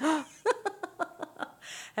Stephanie.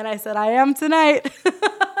 And I said, I am tonight. It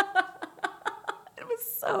was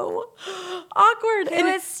so awkward. Who And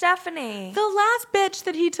is Stephanie? the last bitch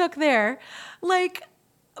that he took there, like,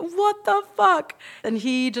 what the fuck? And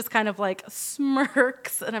he just kind of like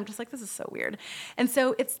smirks. And I'm just like, this is so weird. And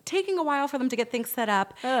so it's taking a while for them to get things set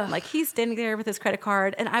up. Like he's standing there with his credit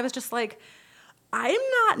card. And I was just like, I'm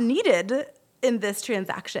not needed in this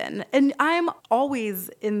transaction. And I'm always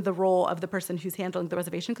in the role of the person who's handling the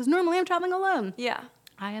reservation because normally I'm traveling alone. Yeah.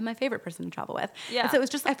 I am my favorite person to travel with. Yeah. And so it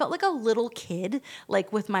was just, I felt like a little kid,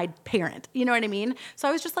 like with my parent, you know what I mean? So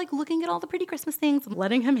I was just like looking at all the pretty Christmas things and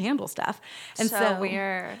letting him handle stuff. And So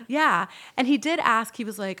weird. Yeah. And he did ask, he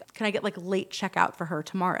was like, can I get like late checkout for her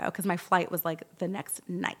tomorrow? Because my flight was like the next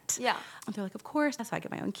night. Yeah. And they're like, of course. So I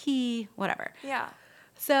get my own key, whatever. Yeah.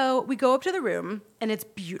 So we go up to the room and it's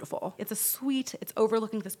beautiful. It's a suite. It's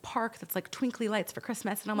overlooking this park that's like twinkly lights for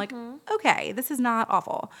Christmas. And I'm like, okay, this is not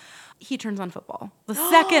awful. He turns on football. The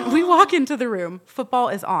second we walk into the room, football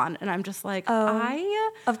is on. And I'm just like,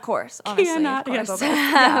 Of course. Honestly. cannot of handle course. this.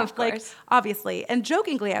 Yeah, Of like, course. obviously. And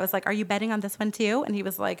jokingly, I was like, are you betting on this one too? And he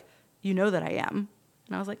was like, you know that I am.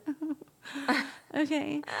 And I was like,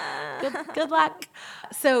 okay, good luck.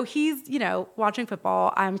 So he's, watching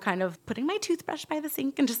football. I'm kind of putting my toothbrush by the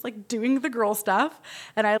sink and just like doing the girl stuff.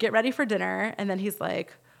 And I get ready for dinner. And then he's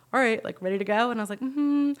like, all right, like ready to go? And I was like,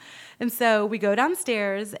 mm-hmm. And so we go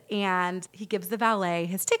downstairs and he gives the valet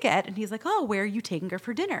his ticket. And he's like, oh, where are you taking her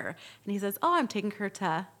for dinner? And he says, oh, I'm taking her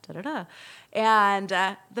to da-da-da. And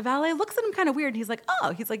the valet looks at him kind of weird. And he's like,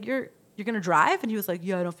 you're going to drive? And he was like,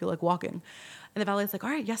 yeah, I don't feel like walking. And the valet's like, all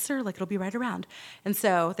right, yes, sir. Like, it'll be right around. And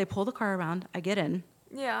so they pull the car around. I get in.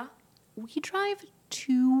 Yeah. We drive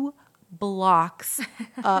 2 blocks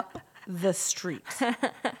up the street.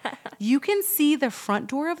 You can see the front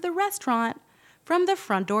door of the restaurant from the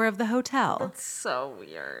front door of the hotel. That's so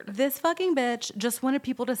weird. This fucking bitch just wanted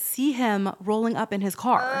people to see him rolling up in his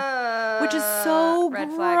car, which is so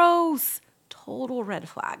gross. Total red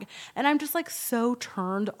flag. And I'm just like so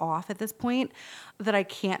turned off at this point that I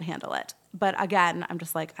can't handle it. But again, I'm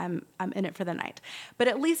just like, I'm in it for the night. But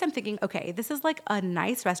at least I'm thinking, okay, this is like a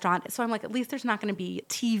nice restaurant. So I'm like, at least there's not going to be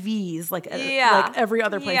TVs like every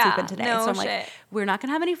other place we've been today. No so I'm like, we're not going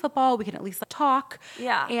to have any football. We can at least like, talk.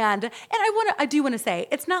 Yeah. And I do want to say,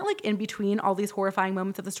 it's not like in between all these horrifying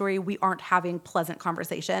moments of the story, we aren't having pleasant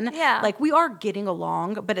conversation. Yeah. Like we are getting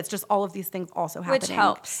along, but it's just all of these things also happening. Which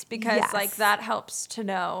helps because like that helps to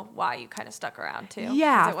know why you kind of stuck around too.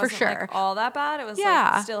 Yeah, it wasn't, for sure. Like, all that bad. It was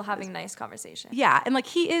like still having nice conversation. Yeah, and like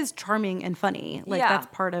he is charming and funny. Like that's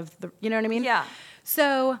part of the, you know what I mean? Yeah.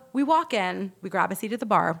 So we walk in, we grab a seat at the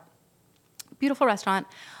bar. Beautiful restaurant.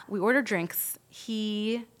 We order drinks.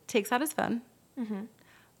 He takes out his phone,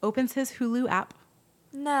 opens his Hulu app.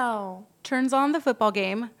 No. Turns on the football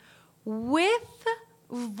game with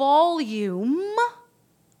volume.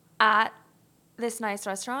 At this nice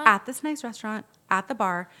restaurant? At this nice restaurant, at the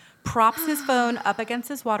bar, props his phone up against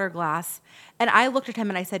his water glass. And I looked at him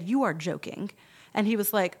and I said, "You are joking." And he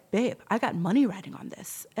was like, "Babe, I got money riding on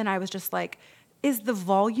this." And I was just like, "Is the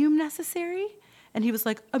volume necessary?" And he was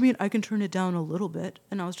like, "I mean, I can turn it down a little bit."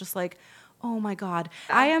 And I was just like, oh my God.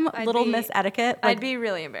 I am Little Miss Etiquette. Like, I'd be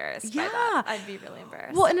really embarrassed by that. I'd be really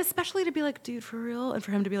embarrassed. Well, and especially to be like, "Dude, for real?" And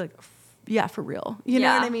for him to be like, "Yeah, for real." You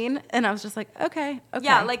know what I mean? And I was just like, okay.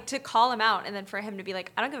 Yeah, like to call him out and then for him to be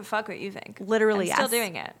like, "I don't give a fuck what you think." Literally, I'm still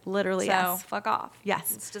doing it. Literally, so fuck off.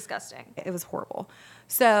 Yes. It's disgusting. It was horrible.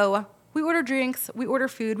 So we ordered drinks, we ordered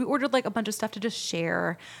food, we ordered like a bunch of stuff to just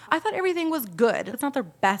share. I thought everything was good. It's not the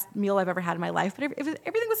best meal I've ever had in my life, but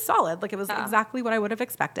everything was solid. Like it was exactly what I would have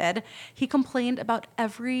expected. He complained about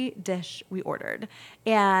every dish we ordered.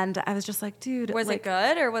 And I was just like, dude. Was it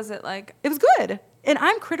good or was it like? It was good. And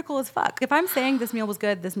I'm critical as fuck. If I'm saying this meal was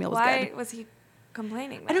good, this meal was good. Why was he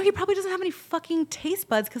complaining then? I know he probably doesn't have any fucking taste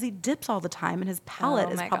buds because he dips all the time and his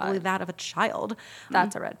palate is probably that of a child.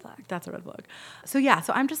 That's a red flag. That's a red flag. So yeah,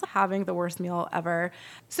 so I'm just having the worst meal ever.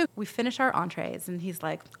 So we finish our entrees and he's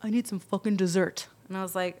like, "I need some fucking dessert." And I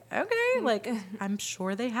was like, okay, like I'm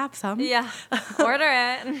sure they have some. Yeah, order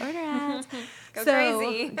it. Order it. Go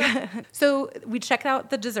crazy. So we checked out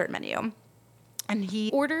the dessert menu and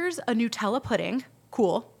he orders a Nutella pudding.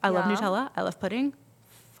 Cool. I love Nutella. I love pudding.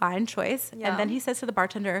 Fine choice. Yeah. And then he says to the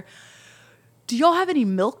bartender, "Do y'all have any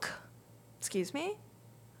milk?" Excuse me?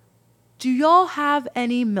 "Do y'all have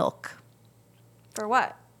any milk?" For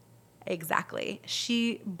what? Exactly.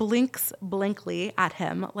 She blinks blankly at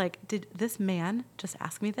him like, "Did this man just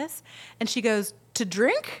ask me this?" And she goes, "To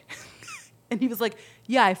drink?" And he was like,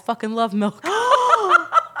 "Yeah, I fucking love milk."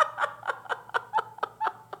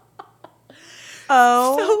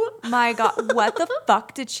 Oh my God. What the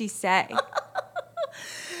fuck did she say?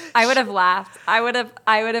 I would have laughed. I would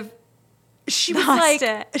have. She was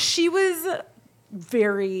like, she was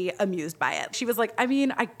very amused by it. She was like, "I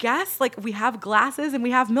mean, I guess like we have glasses and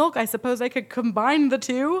we have milk. I suppose I could combine the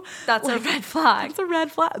two." That's like, a red flag. That's a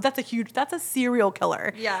red flag. That's a serial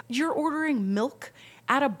killer. Yeah. You're ordering milk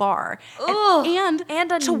at a bar. And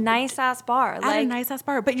a nice ass bar. At a nice ass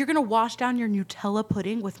bar. But you're going to wash down your Nutella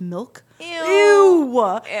pudding with milk? Ew.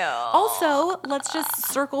 Ew. Also, let's just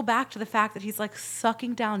circle back to the fact that he's like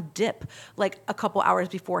sucking down dip like a couple hours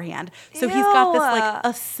beforehand. So he's got this like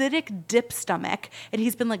acidic dip stomach and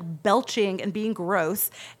he's been like belching and being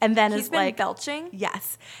gross. And then he's been belching?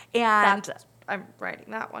 Yes. And I'm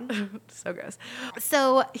writing that one. So gross.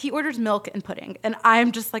 So he orders milk and pudding, and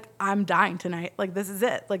I'm just like, I'm dying tonight. Like this is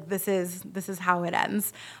it. Like this is how it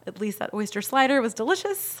ends. At least that oyster slider was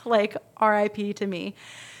delicious. Like R.I.P. to me.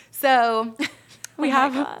 So we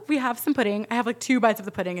have some pudding. I have like 2 bites of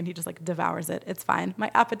the pudding, and he just like devours it. It's fine. My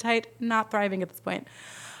appetite not thriving at this point.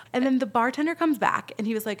 And then the bartender comes back, and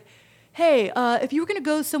he was like, "Hey, if you were going to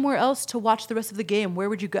go somewhere else to watch the rest of the game, where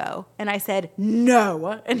would you go?" And I said,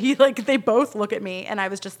 "No." And they both look at me and I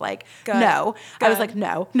was just like, "No." I was like,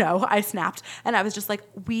 no. I snapped. And I was just like,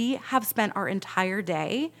 we have spent our entire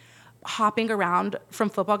day hopping around from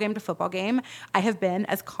football game to football game. I have been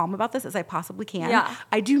as calm about this as I possibly can. Yeah.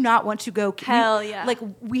 I do not want to go. Hell yeah. Like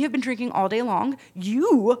we have been drinking all day long.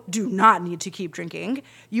 You do not need to keep drinking.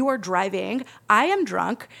 You are driving. I am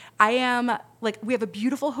drunk. I am like, we have a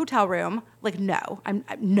beautiful hotel room. Like, no,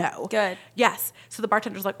 no. Good. Yes. So the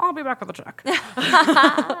bartender's like, "I'll be back with the check."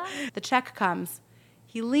 The check comes.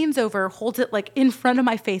 He leans over, holds it like in front of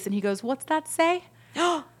my face, and he goes, "What's that say?"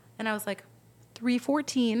 And I was like,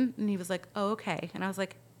 314. And he was like, "Oh, okay." And I was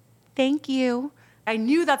like, "Thank you." I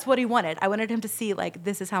knew that's what he wanted. I wanted him to see, like,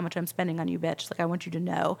 this is how much I'm spending on you, bitch. Like, I want you to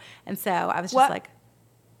know. And so I was just like...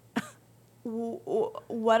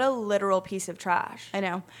 What a literal piece of trash. I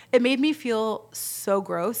know. It made me feel so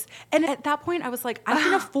gross. And at that point, I was like, I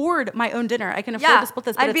can afford my own dinner. I can afford to split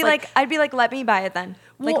this. But I'd be like, let me buy it then.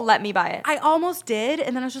 Well, like, let me buy it. I almost did.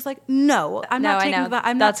 And then I was just like, no, I'm not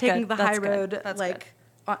taking the high road. That's like,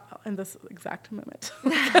 in this exact moment.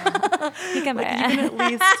 You can buy it. You can at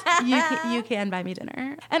least you can buy me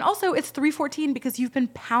dinner. And also it's $3.14 because you've been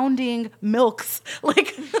pounding milks.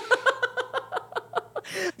 Like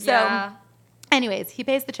so anyways, he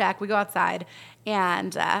pays the check, we go outside,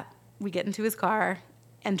 and we get into his car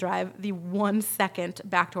and drive the 1 second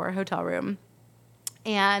back to our hotel room.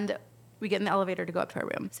 And we get in the elevator to go up to our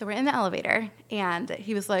room. So we're in the elevator, and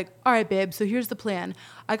he was like, all right, babe, so here's the plan.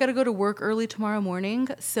 I got to go to work early tomorrow morning,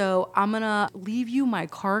 so I'm going to leave you my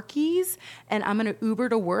car keys, and I'm going to Uber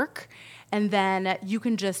to work, and then you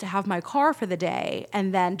can just have my car for the day,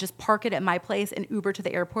 and then just park it at my place and Uber to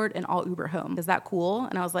the airport, and I'll Uber home. Is that cool?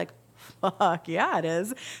 And I was like, fuck, yeah, it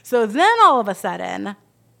is. So then all of a sudden...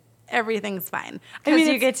 everything's fine. Because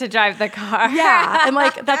you get to drive the car. Yeah. And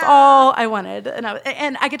like, that's all I wanted. And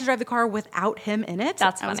I get to drive the car without him in it.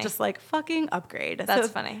 That's funny. I was just like, fucking upgrade. That's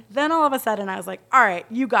funny. Then all of a sudden I was like, all right,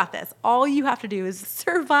 you got this. All you have to do is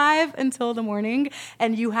survive until the morning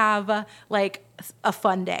and you have like a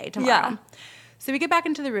fun day tomorrow. Yeah. So we get back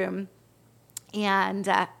into the room. And,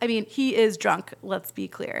 I mean, he is drunk, let's be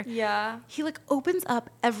clear. Yeah. He, like, opens up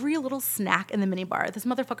every little snack in the minibar. This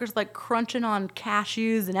motherfucker's, like, crunching on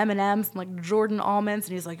cashews and M&Ms and, like, Jordan almonds.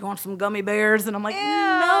 And he's like, you want some gummy bears? And I'm like,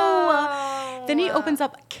 no. Then he opens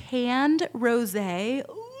up canned rosé.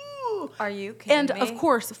 Ooh. Are you kidding me? And, of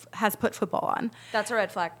course, has put football on. That's a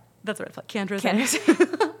red flag. That's a red flag. Canned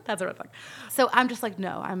rosé. That's a red flag. So I'm just like,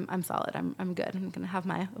 no, I'm solid. I'm good. I'm gonna have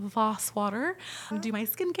my Voss water, do my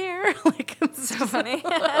skincare. Like, it's so funny.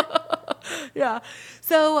 Yeah.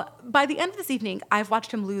 So by the end of this evening, I've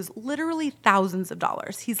watched him lose literally thousands of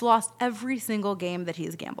dollars. He's lost every single game that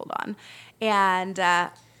he's gambled on, and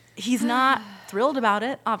he's not thrilled about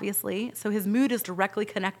it, obviously. So his mood is directly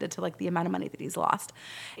connected to like the amount of money that he's lost,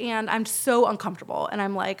 and I'm so uncomfortable. And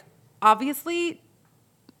I'm like, obviously.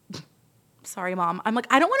 Sorry, Mom. I'm like,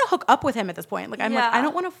 I don't want to hook up with him at this point. Like, I'm like, I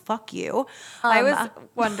don't want to fuck you. I was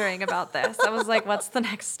wondering about this. I was like, what's the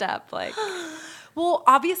next step? Like, well,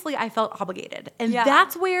 obviously I felt obligated. And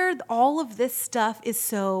that's where all of this stuff is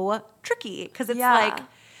so tricky. Because it's like,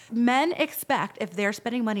 men expect if they're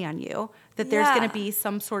spending money on you, that there's going to be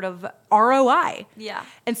some sort of ROI. Yeah.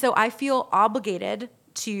 And so I feel obligated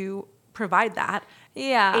to provide that.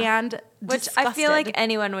 Yeah. And which disgusted. I feel like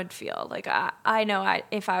anyone would feel. Like, I know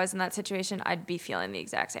if I was in that situation, I'd be feeling the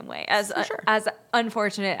exact same way. As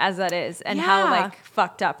unfortunate as that is and how, like,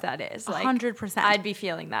 fucked up that is. Like, 100%. I'd be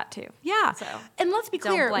feeling that, too. Yeah. So, and let's be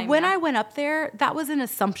clear, when I went up there, that was an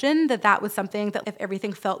assumption that was something that if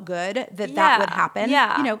everything felt good, that would happen.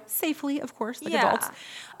 Yeah. You know, safely, of course, like adults.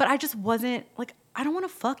 But I just wasn't, like, I don't want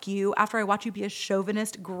to fuck you after I watch you be a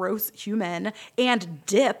chauvinist, gross human and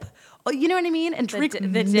dip. You know what I mean? And drink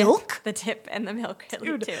the milk. The dip and the milk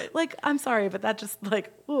really do it. Like, I'm sorry, but that just,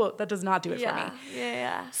 like, ooh, that does not do it for me.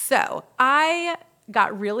 Yeah. So I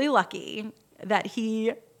got really lucky that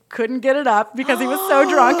he couldn't get it up because he was so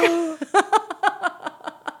drunk.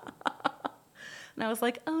 And I was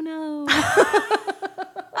like, oh no.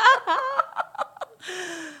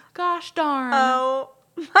 Gosh darn. Oh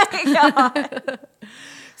my God.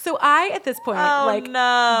 So at this point,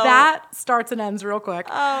 that starts and ends real quick.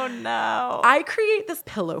 Oh, no. I create this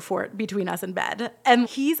pillow fort between us in bed. And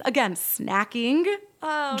he's, again, snacking,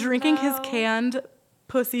 drinking his canned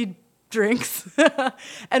pussy drinks,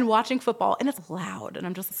 and watching football. And it's loud. And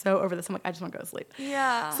I'm just so over this. I'm like, I just want to go to sleep.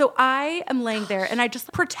 Yeah. So I am laying there, and I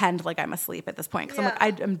just pretend like I'm asleep at this point. Because I'm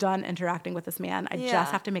like, I'm done interacting with this man. I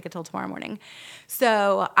just have to make it till tomorrow morning.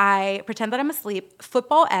 So I pretend that I'm asleep.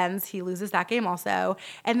 Football ends. He loses that game also.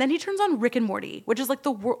 And then he turns on Rick and Morty, which is like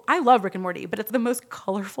I love Rick and Morty, but it's the most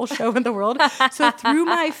colorful show in the world. So through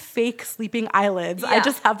my fake sleeping eyelids, I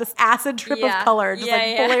just have this acid trip of color just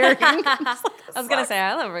blaring. Just like, I was going to say,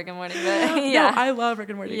 I love Rick and Morty. But no, I love Rick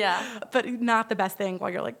and Morty. Yeah. But not the best thing while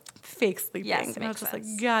you're like fake sleeping. Yes, and I was just sense.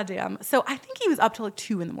 like, goddamn. So I think he was up till like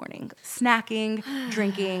 2 a.m, snacking,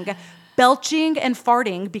 drinking, belching, and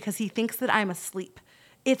farting because he thinks that I'm asleep.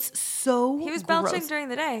 It's so He was gross. belching during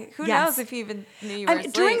the day. Who knows if he even knew you were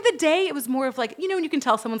asleep. During the day, it was more of like, you know, when you can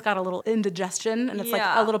tell someone's got a little indigestion and it's like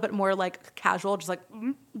a little bit more like casual, just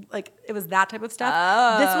like it was that type of stuff.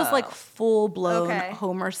 Oh. This was like full-blown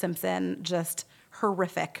Homer Simpson, just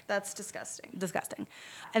horrific. That's disgusting.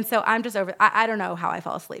 And so I'm just over I don't know how I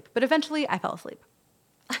fell asleep, but eventually I fell asleep.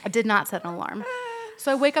 I did not set an alarm.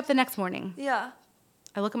 So I wake up the next morning. Yeah.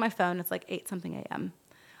 I look at my phone. It's like 8 something a.m.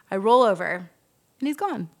 I roll over, and he's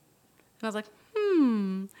gone. And I was like,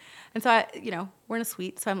 And so we're in a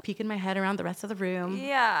suite, so I'm peeking my head around the rest of the room.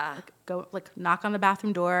 Yeah. Go knock on the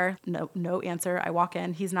bathroom door. No answer. I walk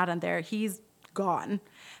in. He's not in there. He's gone.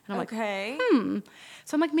 And I'm like,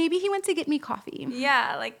 So I'm like, maybe he went to get me coffee.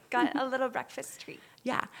 Yeah, like got a little breakfast treat.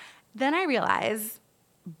 Yeah. Then I realize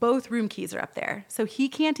both room keys are up there, so he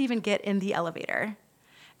can't even get in the elevator.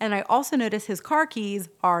 And I also notice his car keys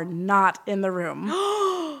are not in the room.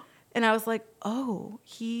 And I was like, oh,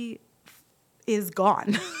 he is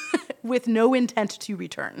gone with no intent to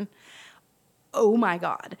return. Oh my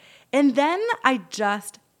God. And then I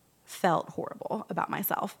just felt horrible about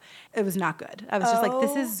myself. It was not good. I was just like,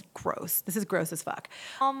 this is gross. This is gross as fuck.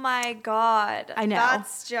 Oh my God. I know.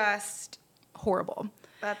 That's just horrible.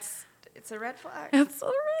 It's a red flag. It's a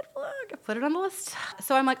red flag. I put it on the list.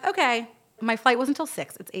 So I'm like, okay, my flight wasn't until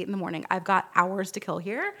 6. It's 8 in the morning. I've got hours to kill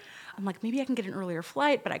here. I'm like, maybe I can get an earlier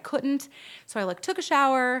flight, but I couldn't. So I took a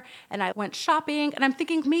shower and I went shopping, and I'm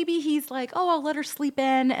thinking maybe he's like, oh, I'll let her sleep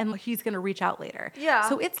in and he's going to reach out later. Yeah.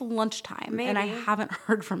 So it's lunchtime Maybe. And I haven't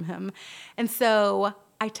heard from him. And so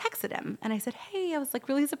I texted him and I said, hey, I was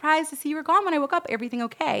really surprised to see you were gone when I woke up. Everything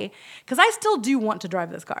okay? Because I still do want to drive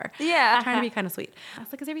this car. Yeah. I'm trying to be kind of sweet. I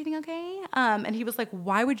was like, is everything okay? And he was like,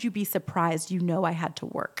 why would you be surprised? I had to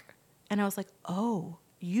work. And I was like, oh,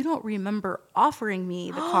 you don't remember offering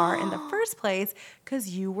me the car in the first place because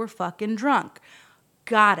you were fucking drunk.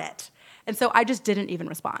 Got it. And so I just didn't even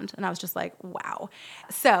respond. And I was just like, wow.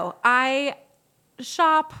 So I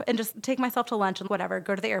shop and just take myself to lunch and whatever,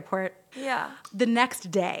 go to the airport. Yeah. The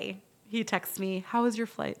next day, he texts me, how was your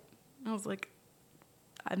flight? I was like,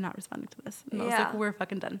 I'm not responding to this. And I was like, we're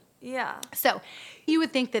fucking done. Yeah. So you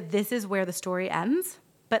would think that this is where the story ends,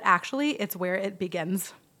 but actually it's where it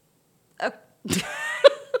begins.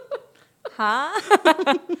 Huh?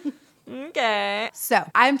 Okay. So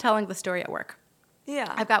I'm telling the story at work.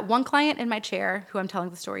 Yeah. I've got one client in my chair who I'm telling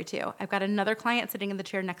the story to. I've got another client sitting in the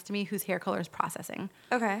chair next to me whose hair color is processing.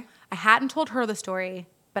 Okay. I hadn't told her the story,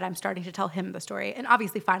 but I'm starting to tell him the story, and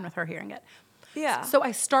obviously fine with her hearing it. Yeah. So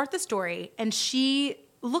I start the story, and she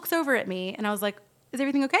looks over at me, and I was like, is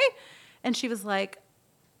everything okay? And she was like,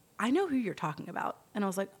 I know who you're talking about. And I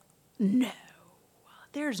was like, no.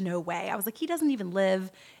 There's no way. I was like, he doesn't even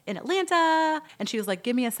live in Atlanta. And she was like,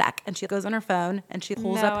 give me a sec. And she goes on her phone and she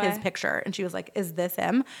pulls up his picture. And she was like, is this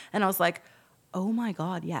him? And I was like, oh my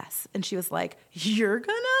God, yes. And she was like, you're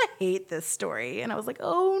gonna hate this story. And I was like,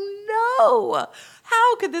 oh no.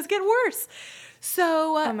 How could this get worse?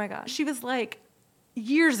 So oh my God. She was like,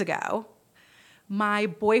 years ago, my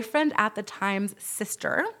boyfriend at the time's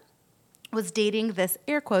sister was dating this,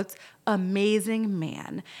 air quotes, amazing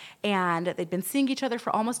man. And they'd been seeing each other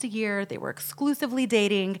for almost a year. They were exclusively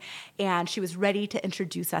dating, and she was ready to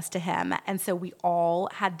introduce us to him. And so we all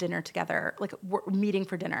had dinner together, we're meeting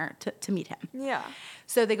for dinner to meet him. Yeah.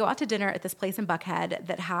 So they go out to dinner at this place in Buckhead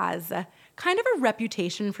that has kind of a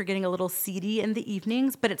reputation for getting a little seedy in the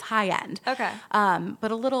evenings, but it's high end. Okay.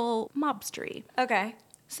 But a little mobstery. Okay.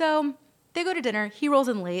 So they go to dinner. He rolls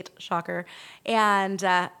in late, shocker. And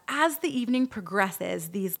as the evening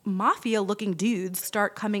progresses, these mafia-looking dudes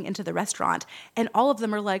start coming into the restaurant, and all of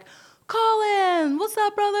them are like, Colin, what's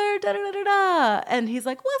up, brother? Da-da-da-da-da. And he's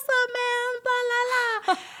like, what's up, man?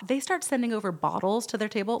 Blah, la, la. They start sending over bottles to their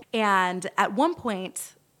table. And at one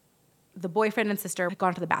point, the boyfriend and sister had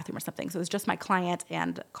gone to the bathroom or something. So it was just my client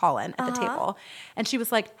and Colin at the table. And she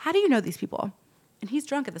was like, how do you know these people? And he's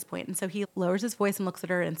drunk at this point. And so he lowers his voice and looks at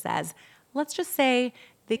her and says, let's just say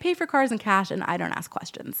they pay for cars in cash and I don't ask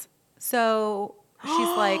questions. So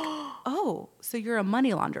she's like, oh, so you're a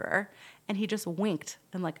money launderer. And he just winked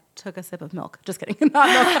and took a sip of milk. Just kidding. Not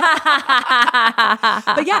milk.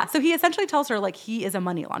 But yeah, so he essentially tells her he is a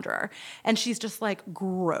money launderer. And she's just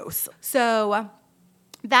gross. So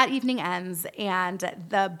that evening ends, and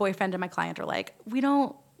the boyfriend and my client are like, we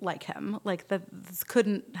don't like him. This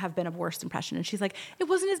couldn't have been a worse impression. And she's like, it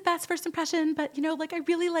wasn't his best first impression, but I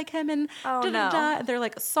really like him. And da-da-da. And they're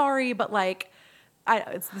like, sorry, but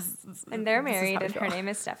and they're married, and her name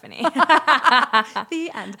is Stephanie.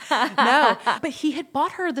 The end. No, but he had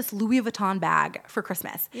bought her this Louis Vuitton bag for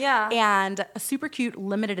Christmas. Yeah. And a super cute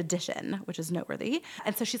limited edition, which is noteworthy.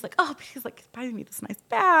 And so she's like, oh, but he's buying me this nice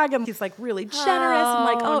bag. And he's really generous.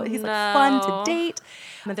 And he's fun to date.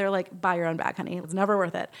 And they're like, buy your own bag, honey. It's never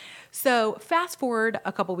worth it. So fast forward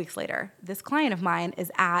a couple weeks later, this client of mine is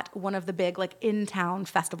at one of the big like in-town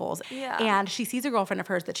festivals. Yeah. And she sees a girlfriend of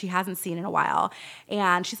hers that she hasn't seen in a while.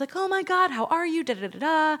 And she's like, oh my God, how are you? Da, da, da,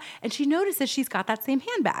 da. And she notices she's got that same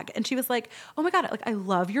handbag. And she was like, oh my God, like I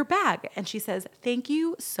love your bag. And she says, thank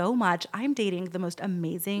you so much. I'm dating the most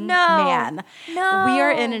amazing man. No. We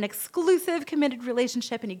are in an exclusive committed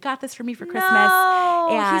relationship and he got this for me for Christmas. No,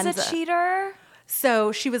 And he's a cheater.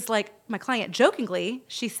 so she was like, my client jokingly,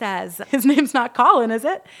 she says, his name's not Colin, is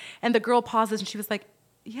it? And the girl pauses and she was like,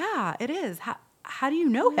 yeah, it is. How do you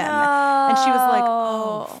know him? No. And she was like,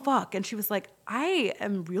 oh, fuck. And she was like, I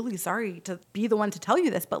am really sorry to be the one to tell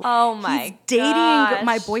you this, but Oh my he's dating gosh.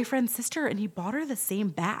 my boyfriend's sister and he bought her the same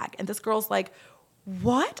bag. And this girl's like,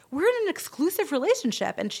 what? We're in an exclusive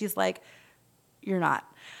relationship. And she's like, you're not.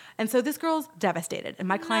 And so this girl's devastated. And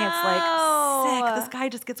my client's like, sick. This guy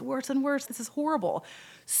just gets worse and worse. This is horrible.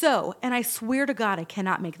 So, and I swear to God, I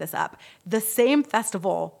cannot make this up. The same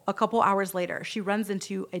festival, a couple hours later, she runs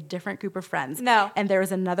into a different group of friends. No. And there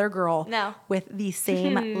is another girl No. with the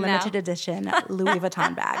same No. limited edition Louis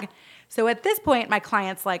Vuitton bag. So at this point, my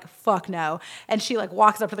client's like, fuck no. And she like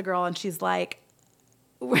walks up to the girl and she's like,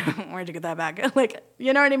 where'd you get that bag? Like,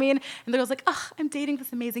 you know what I mean? And the girl's like, oh, I'm dating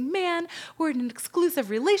this amazing man. We're in an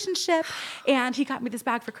exclusive relationship. And he got me this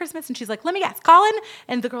bag for Christmas. And she's like, let me guess, Colin?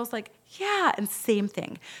 And the girl's like, yeah. And same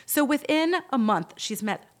thing. So within a month, she's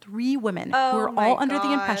met 3 women who are all under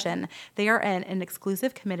the impression they are in an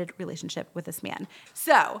exclusive committed relationship with this man.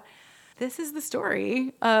 So this is the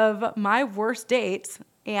story of my worst dates.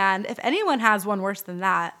 And if anyone has one worse than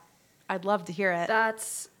that, I'd love to hear it.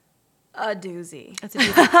 That's a doozy. It's a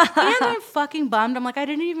doozy. And I'm fucking bummed. I'm like, I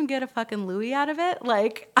didn't even get a fucking Louis out of it.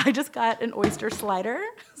 Like, I just got an oyster slider.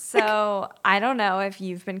 So I don't know if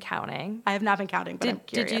you've been counting. I have not been counting, but I'm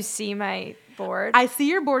curious. Did you see my board? I see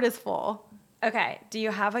your board is full. Okay. Do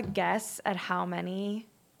you have a guess at how many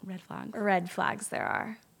Red flags. there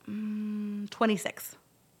are? 26.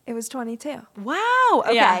 It was 22. Wow.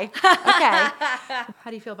 Okay. Yeah. Okay. How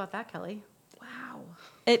do you feel about that, Kelly? Wow.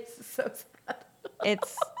 It's So sad.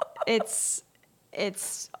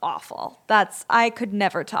 it's awful. I could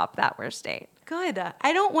never top that worst date. Good.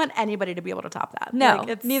 I don't want anybody to be able to top that. No, Like,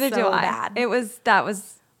 it's neither so do I. Bad. That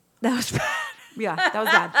was bad. Yeah, that was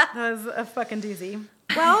bad. That was a fucking doozy.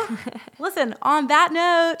 Well, listen, on that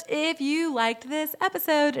note, if you liked this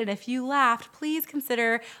episode and if you laughed, please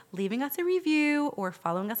consider leaving us a review or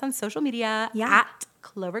following us on social media at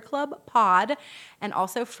Clover Club Pod. And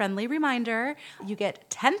also, friendly reminder, you get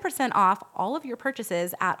 10% off all of your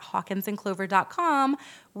purchases at hawkinsandclover.com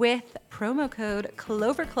with promo code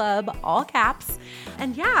Clover Club, all caps.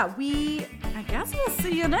 And yeah, I guess we'll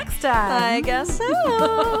see you next time. I guess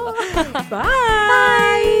so.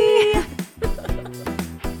 Bye.